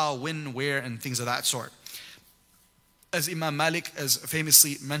of how, when, where, and things of that sort. As Imam Malik as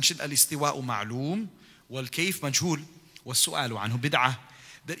famously mentioned, al-istiwa'u ma'loom, wal-kayf majhul, was-su'alu anhu bid'ah.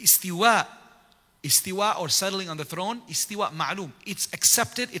 That istiwa or settling on the throne, istiwa ma'loom. It's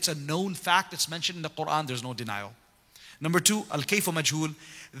accepted, it's a known fact, it's mentioned in the Quran, there's no denial. Number two, al-kayfu majhul.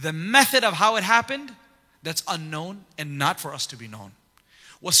 The method of how it happened, that's unknown and not for us to be known.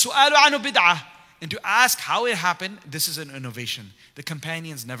 Was-su'alu anhu bid'ah. And to ask how it happened, this is an innovation. The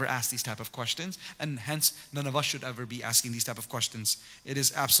companions never asked these type of questions, and hence none of us should ever be asking these type of questions. It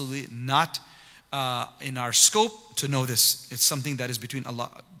is absolutely not in our scope to know this. It's something that is between Allah.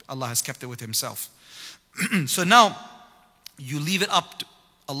 Allah has kept it with Himself. So now, you leave it up to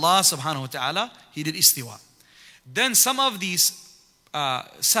Allah subhanahu wa ta'ala. He did istiwa. Then some of these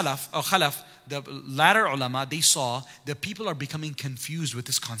salaf or khalaf, the latter ulama, they saw that people are becoming confused with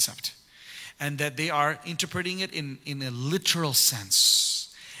this concept, and that they are interpreting it in a literal sense.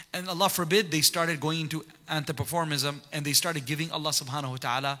 And Allah forbid, they started going into anthropomorphism, and they started giving Allah subhanahu wa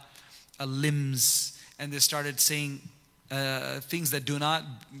ta'ala limbs, and they started saying things that do not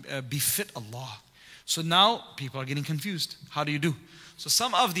befit Allah. So now people are getting confused. How do you do? So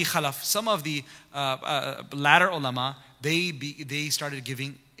some of the khalaf, some of the latter ulama, they started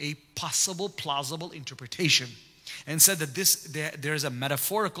giving a possible, plausible interpretation, and said that there is a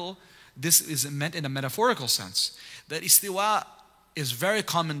metaphorical. This is meant in a metaphorical sense. That istiwa is very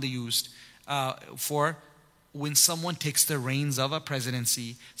commonly used for when someone takes the reins of a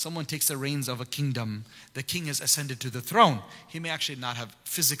presidency, someone takes the reins of a kingdom. The king has ascended to the throne. He may actually not have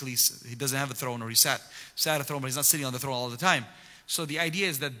physically, he doesn't have a throne, or he sat at a throne, but he's not sitting on the throne all the time. So the idea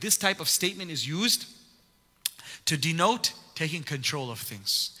is that this type of statement is used to denote taking control of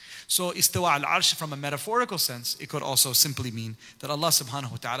things. So istawa al-arsh, from a metaphorical sense, it could also simply mean that Allah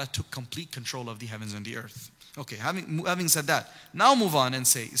subhanahu wa ta'ala took complete control of the heavens and the earth. Okay, having said that, now move on and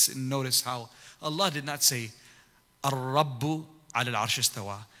notice how Allah did not say Ar-Rabbu ala al-arsh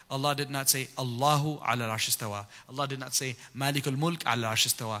istawa. Allah did not say Allahu ala al-arsh istawa. Allah did not say Malikul Mulk ala al-arsh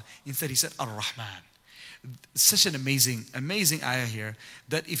istawa. Instead He said Ar-Rahman. Such an amazing ayah here,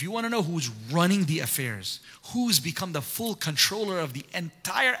 that if you want to know who's running the affairs, who's become the full controller of the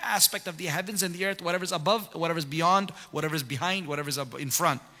entire aspect of the heavens and the earth, whatever's above, whatever's beyond, whatever's behind, whatever's in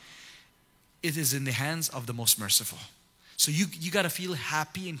front, it is in the hands of the most merciful. So you got to feel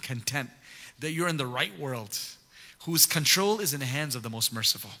happy and content that you're in the right world, whose control is in the hands of the most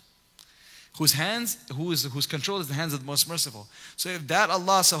merciful. Whose control is in the hands of the most merciful. So if that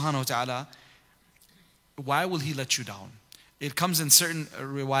Allah subhanahu wa ta'ala, why will He let you down? It comes in certain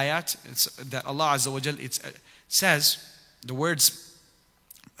riwayat that Allah Azza wa Jal, says the words,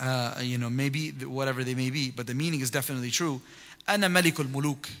 maybe whatever they may be, but the meaning is definitely true. Ana malikul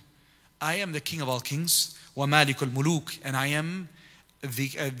muluk. I am the king of all kings. Wa malikul muluk. And I am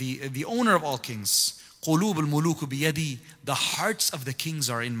the owner of all kings. قلوب الملوك بيدي. The hearts of the kings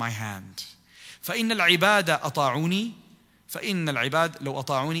are in my hand. فإن العباد أطاعوني. فإن العباد لو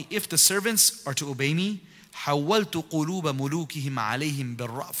أطاعوني. If the servants are to obey me, حولت قلوب ملوكهم عليهم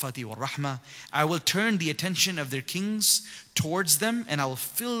بالرأفة والرحمة. I will turn the attention of their kings towards them, and I will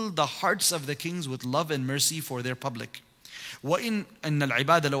fill the hearts of the kings with love and mercy for their public. وإن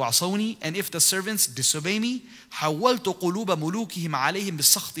العباد لو عصوني. And if the servants disobey me, حولت قلوب ملوكهم عليهم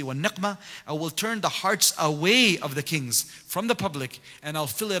بالسخط والنقمة. I will turn the hearts away of the kings from the public, and I'll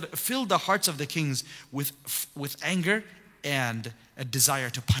fill the hearts of the kings with anger and a desire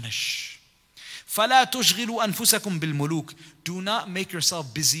to punish. فَلَا تُشْغِلُوا أَنفُسَكُمْ بِالْمُلُوكِ. Do not make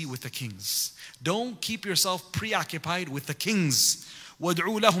yourself busy with the kings. Don't keep yourself preoccupied with the kings.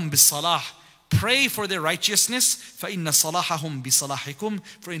 وَادْعُوا لَهُمْ بِالصَّلَاحِ. Pray for their righteousness. فَإِنَّ صَلَاحَهُمْ بِصَلَاحِكُمْ.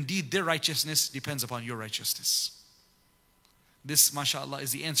 For indeed their righteousness depends upon your righteousness. This, mashallah,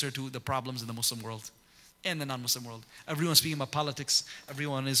 is the answer to the problems in the Muslim world and the non-Muslim world. Everyone's speaking about politics.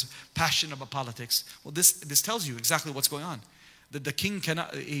 Everyone is passionate about politics. Well, this tells you exactly what's going on. That the king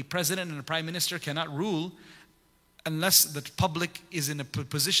cannot, a president and a prime minister cannot rule unless the public is in a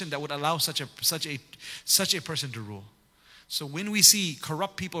position that would allow such a person to rule. So when we see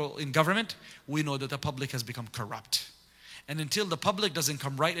corrupt people in government, we know that the public has become corrupt. And until the public doesn't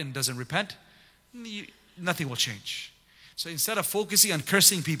come right and doesn't repent, nothing will change. So instead of focusing on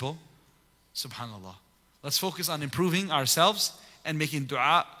cursing people, subhanallah, let's focus on improving ourselves and making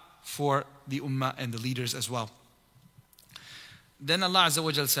dua for the ummah and the leaders as well. Then Allah Azza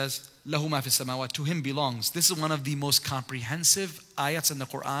wa Jal says, لَهُ مَا فِي السَّمَاوَاتِ. To Him belongs. This is one of the most comprehensive ayats in the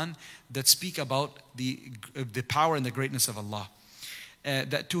Quran that speak about the power and the greatness of Allah.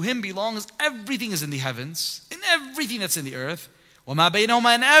 That to Him belongs everything is in the heavens and everything that's in the earth. وَمَا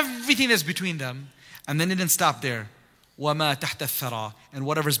بَيْنَهُمَا. And everything that's between them. And then it didn't stop there. وَمَا تَحْتَ الثَّرَى. And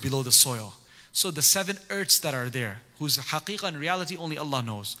whatever's below the soil. So the 7 earths that are there, whose haqiqah and reality only Allah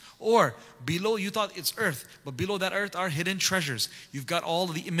knows. Or below, you thought it's earth, but below that earth are hidden treasures. You've got all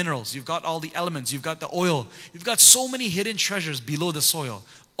the minerals, you've got all the elements, you've got the oil, you've got so many hidden treasures below the soil.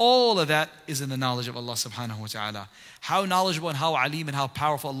 All of that is in the knowledge of Allah subhanahu wa ta'ala. How knowledgeable and how alim and how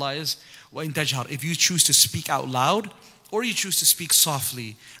powerful Allah is. وَإِن تَجْهَرْ. If you choose to speak out loud, or you choose to speak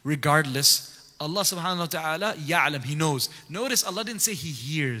softly, regardless, Allah subhanahu wa ta'ala, ya'lam, He knows. Notice Allah didn't say He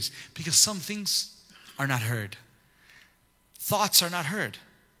hears, because some things are not heard. Thoughts are not heard.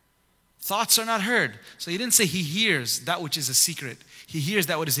 Thoughts are not heard. So He didn't say He hears that which is a secret. He hears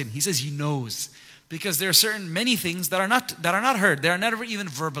that which is hidden. He says He knows. Because there are many things that are not heard. They are never even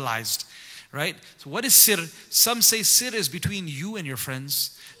verbalized. Right? So what is sir? Some say sir is between you and your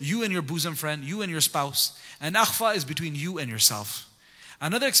friends, you and your bosom friend, you and your spouse. And akhfa is between you and yourself.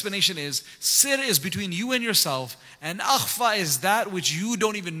 Another explanation is, sir is between you and yourself, and akhfa is that which you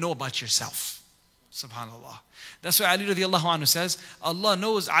don't even know about yourself. Subhanallah. That's why Ali radiallahu anhu says, Allah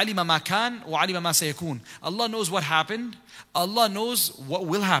knows alima ma kan wa alima ma sayakun. Allah knows what happened. Allah knows what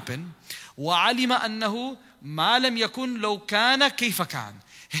will happen. Wa alima annahu ma lam yakun law kana kayfa kan.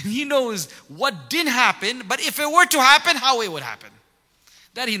 And He knows what didn't happen, but if it were to happen, how it would happen.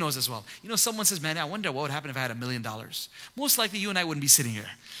 That He knows as well. You know, someone says, man, I wonder what would happen if I had $1 million. Most likely you and I wouldn't be sitting here.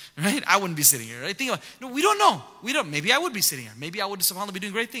 Right? I wouldn't be sitting here. Right? Think about, no, we don't know. Maybe I would be sitting here. Maybe I would, subhanAllah, be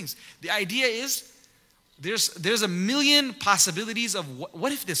doing great things. The idea is, there's a million possibilities of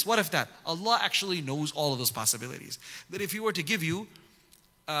what if this, what if that. Allah actually knows all of those possibilities. That if He were to give you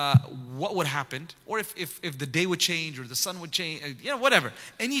what would happen, or if the day would change, or the sun would change, whatever.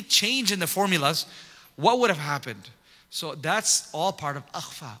 Any change in the formulas, what would have happened? So that's all part of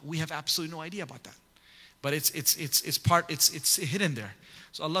akhfa. We have absolutely no idea about that. But it's hidden there.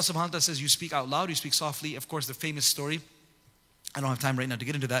 So Allah subhanahu wa ta'ala says, you speak out loud, you speak softly. Of course, the famous story, I don't have time right now to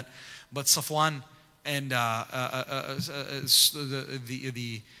get into that, but Safwan and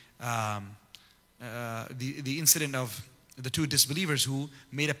the incident of the 2 disbelievers who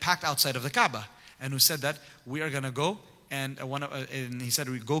made a pact outside of the Kaaba and who said that we are going to go and he said,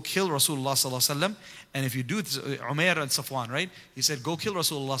 we go kill Rasulullah sallallahu alaihi wasallam. And if you do this, Umair and Safwan, right? He said, go kill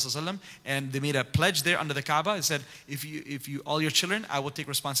Rasulullah sallallahu alaihi wasallam. And they made a pledge there under the Kaaba. He said, if you all your children, I will take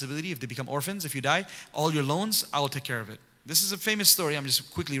responsibility. If they become orphans, if you die, all your loans, I will take care of it. This is a famous story. I'm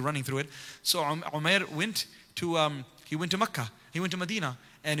just quickly running through it. So Umair went to Makkah. He went to Medina.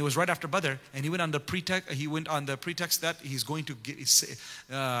 And it was right after Badr, and he went on the pretext that he's going to get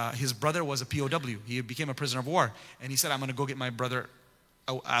his brother was a POW. He became a prisoner of war, and he said, "I'm going to go get my brother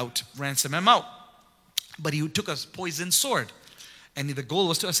out, ransom him out." But he took a poisoned sword, and the goal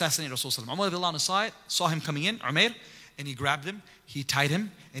was to assassinate Rasulullah. Umar saw him coming in, Umair, and he grabbed him, he tied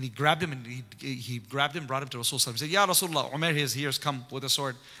him, and he grabbed him, and he grabbed him, brought him to Rasulullah. He said, Ya Rasulullah, Umar has come with a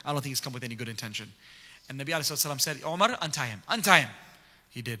sword. I don't think he's come with any good intention. And Nabi ﷺ said, Umar, untie him, untie him.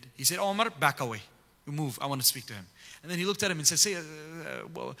 He did. He said, Umar, back away. Move, I want to speak to him. And then he looked at him and said, say,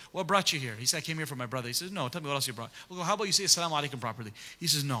 what brought you here? He said, I came here for my brother. He says, no, tell me what else you brought. We'll go, how about you say Assalamu alaikum properly? He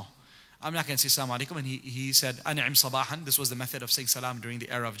says, no, I'm not going to say Assalamu alaikum. And he said, An'im sabahan. This was the method of saying salam during the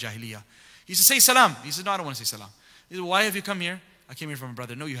era of Jahiliyyah. He said, say salam. He said, no, I don't want to say salam. He said, why have you come here? I came here for my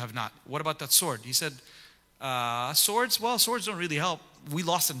brother. No, you have not. What about that sword? He said, swords? Well, swords don't really help. We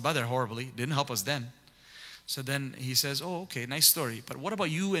lost in Badr horribly. Didn't help us then. So then he says, oh, okay, nice story. But what about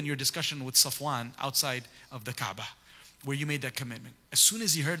you and your discussion with Safwan outside of the Kaaba, where you made that commitment? As soon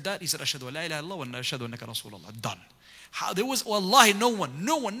as he heard that, he said, Ashhadu an la ilaha illallah wa ashhadu annaka Rasulullah. Done. How, there was, wallahi, no one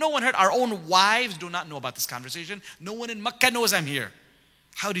heard. Our own wives do not know about this conversation. No one in Makkah knows I'm here.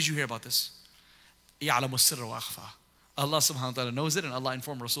 How did you hear about this? يَعْلَمُ السِّرَّ وَأَخْفَى. Allah subhanahu wa ta'ala knows it, and Allah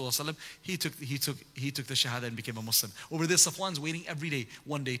informed Rasulullah. He took the shahada and became a Muslim. Over this, Safwan's waiting every day,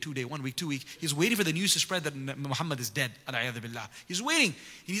 1 day, 2 day, 1 week, 2 weeks. He's waiting for the news to spread that Muhammad is dead. He's waiting.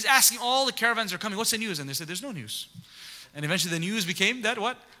 He's asking all the caravans are coming, what's the news? And they said, there's no news. And eventually the news became that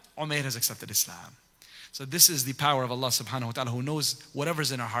what? Umayr has accepted Islam. So this is the power of Allah subhanahu wa ta'ala, who knows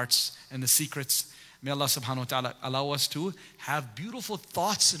whatever's in our hearts and the secrets. May Allah subhanahu wa ta'ala allow us to have beautiful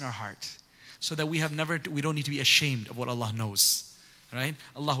thoughts in our heart, so that we don't need to be ashamed of what Allah knows. Right?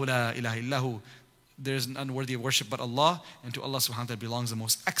 Allahu la ilaha illahu. There is none worthy of worship but Allah, and to Allah subhanahu wa ta'ala belongs the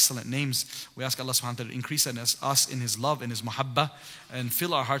most excellent names. We ask Allah subhanahu wa ta'ala to increase in us in His love and His mahabbah, and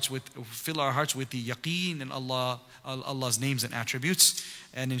fill our hearts with the yaqeen in Allah's names and attributes.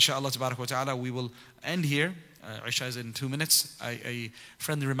 And inshallah tabarak wa ta'ala, we will end here. Isha is in 2 minutes. A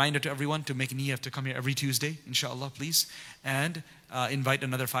friendly reminder to everyone to make niyyah to come here every Tuesday, inshallah, please. And invite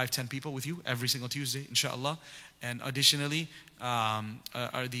another 5-10 people with you every single Tuesday, inshallah. And additionally,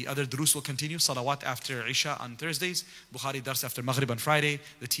 the other durus will continue. Salawat after Isha on Thursdays, Bukhari Dars after Maghrib on Friday,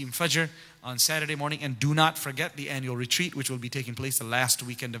 the team Fajr on Saturday morning. And do not forget the annual retreat, which will be taking place the last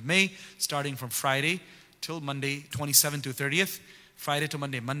weekend of May, starting from Friday till Monday, 27th to 30th. Friday to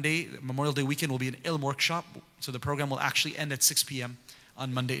Monday. Monday, Memorial Day weekend, will be an ilm workshop. So the program will actually end at 6 p.m.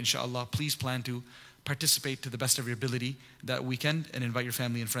 on Monday, inshallah. Please plan to participate to the best of your ability that weekend, and invite your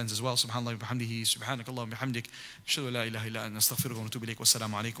family and friends as well. Subhanallah wa bihamdihi, subhanakallah wa bihamdik. Ashhadu an la ilaha illa anta astaghfiruka wa atubu ilayk.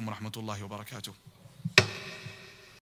 Wassalamu alaikum wa rahmatullahi wa barakatuh.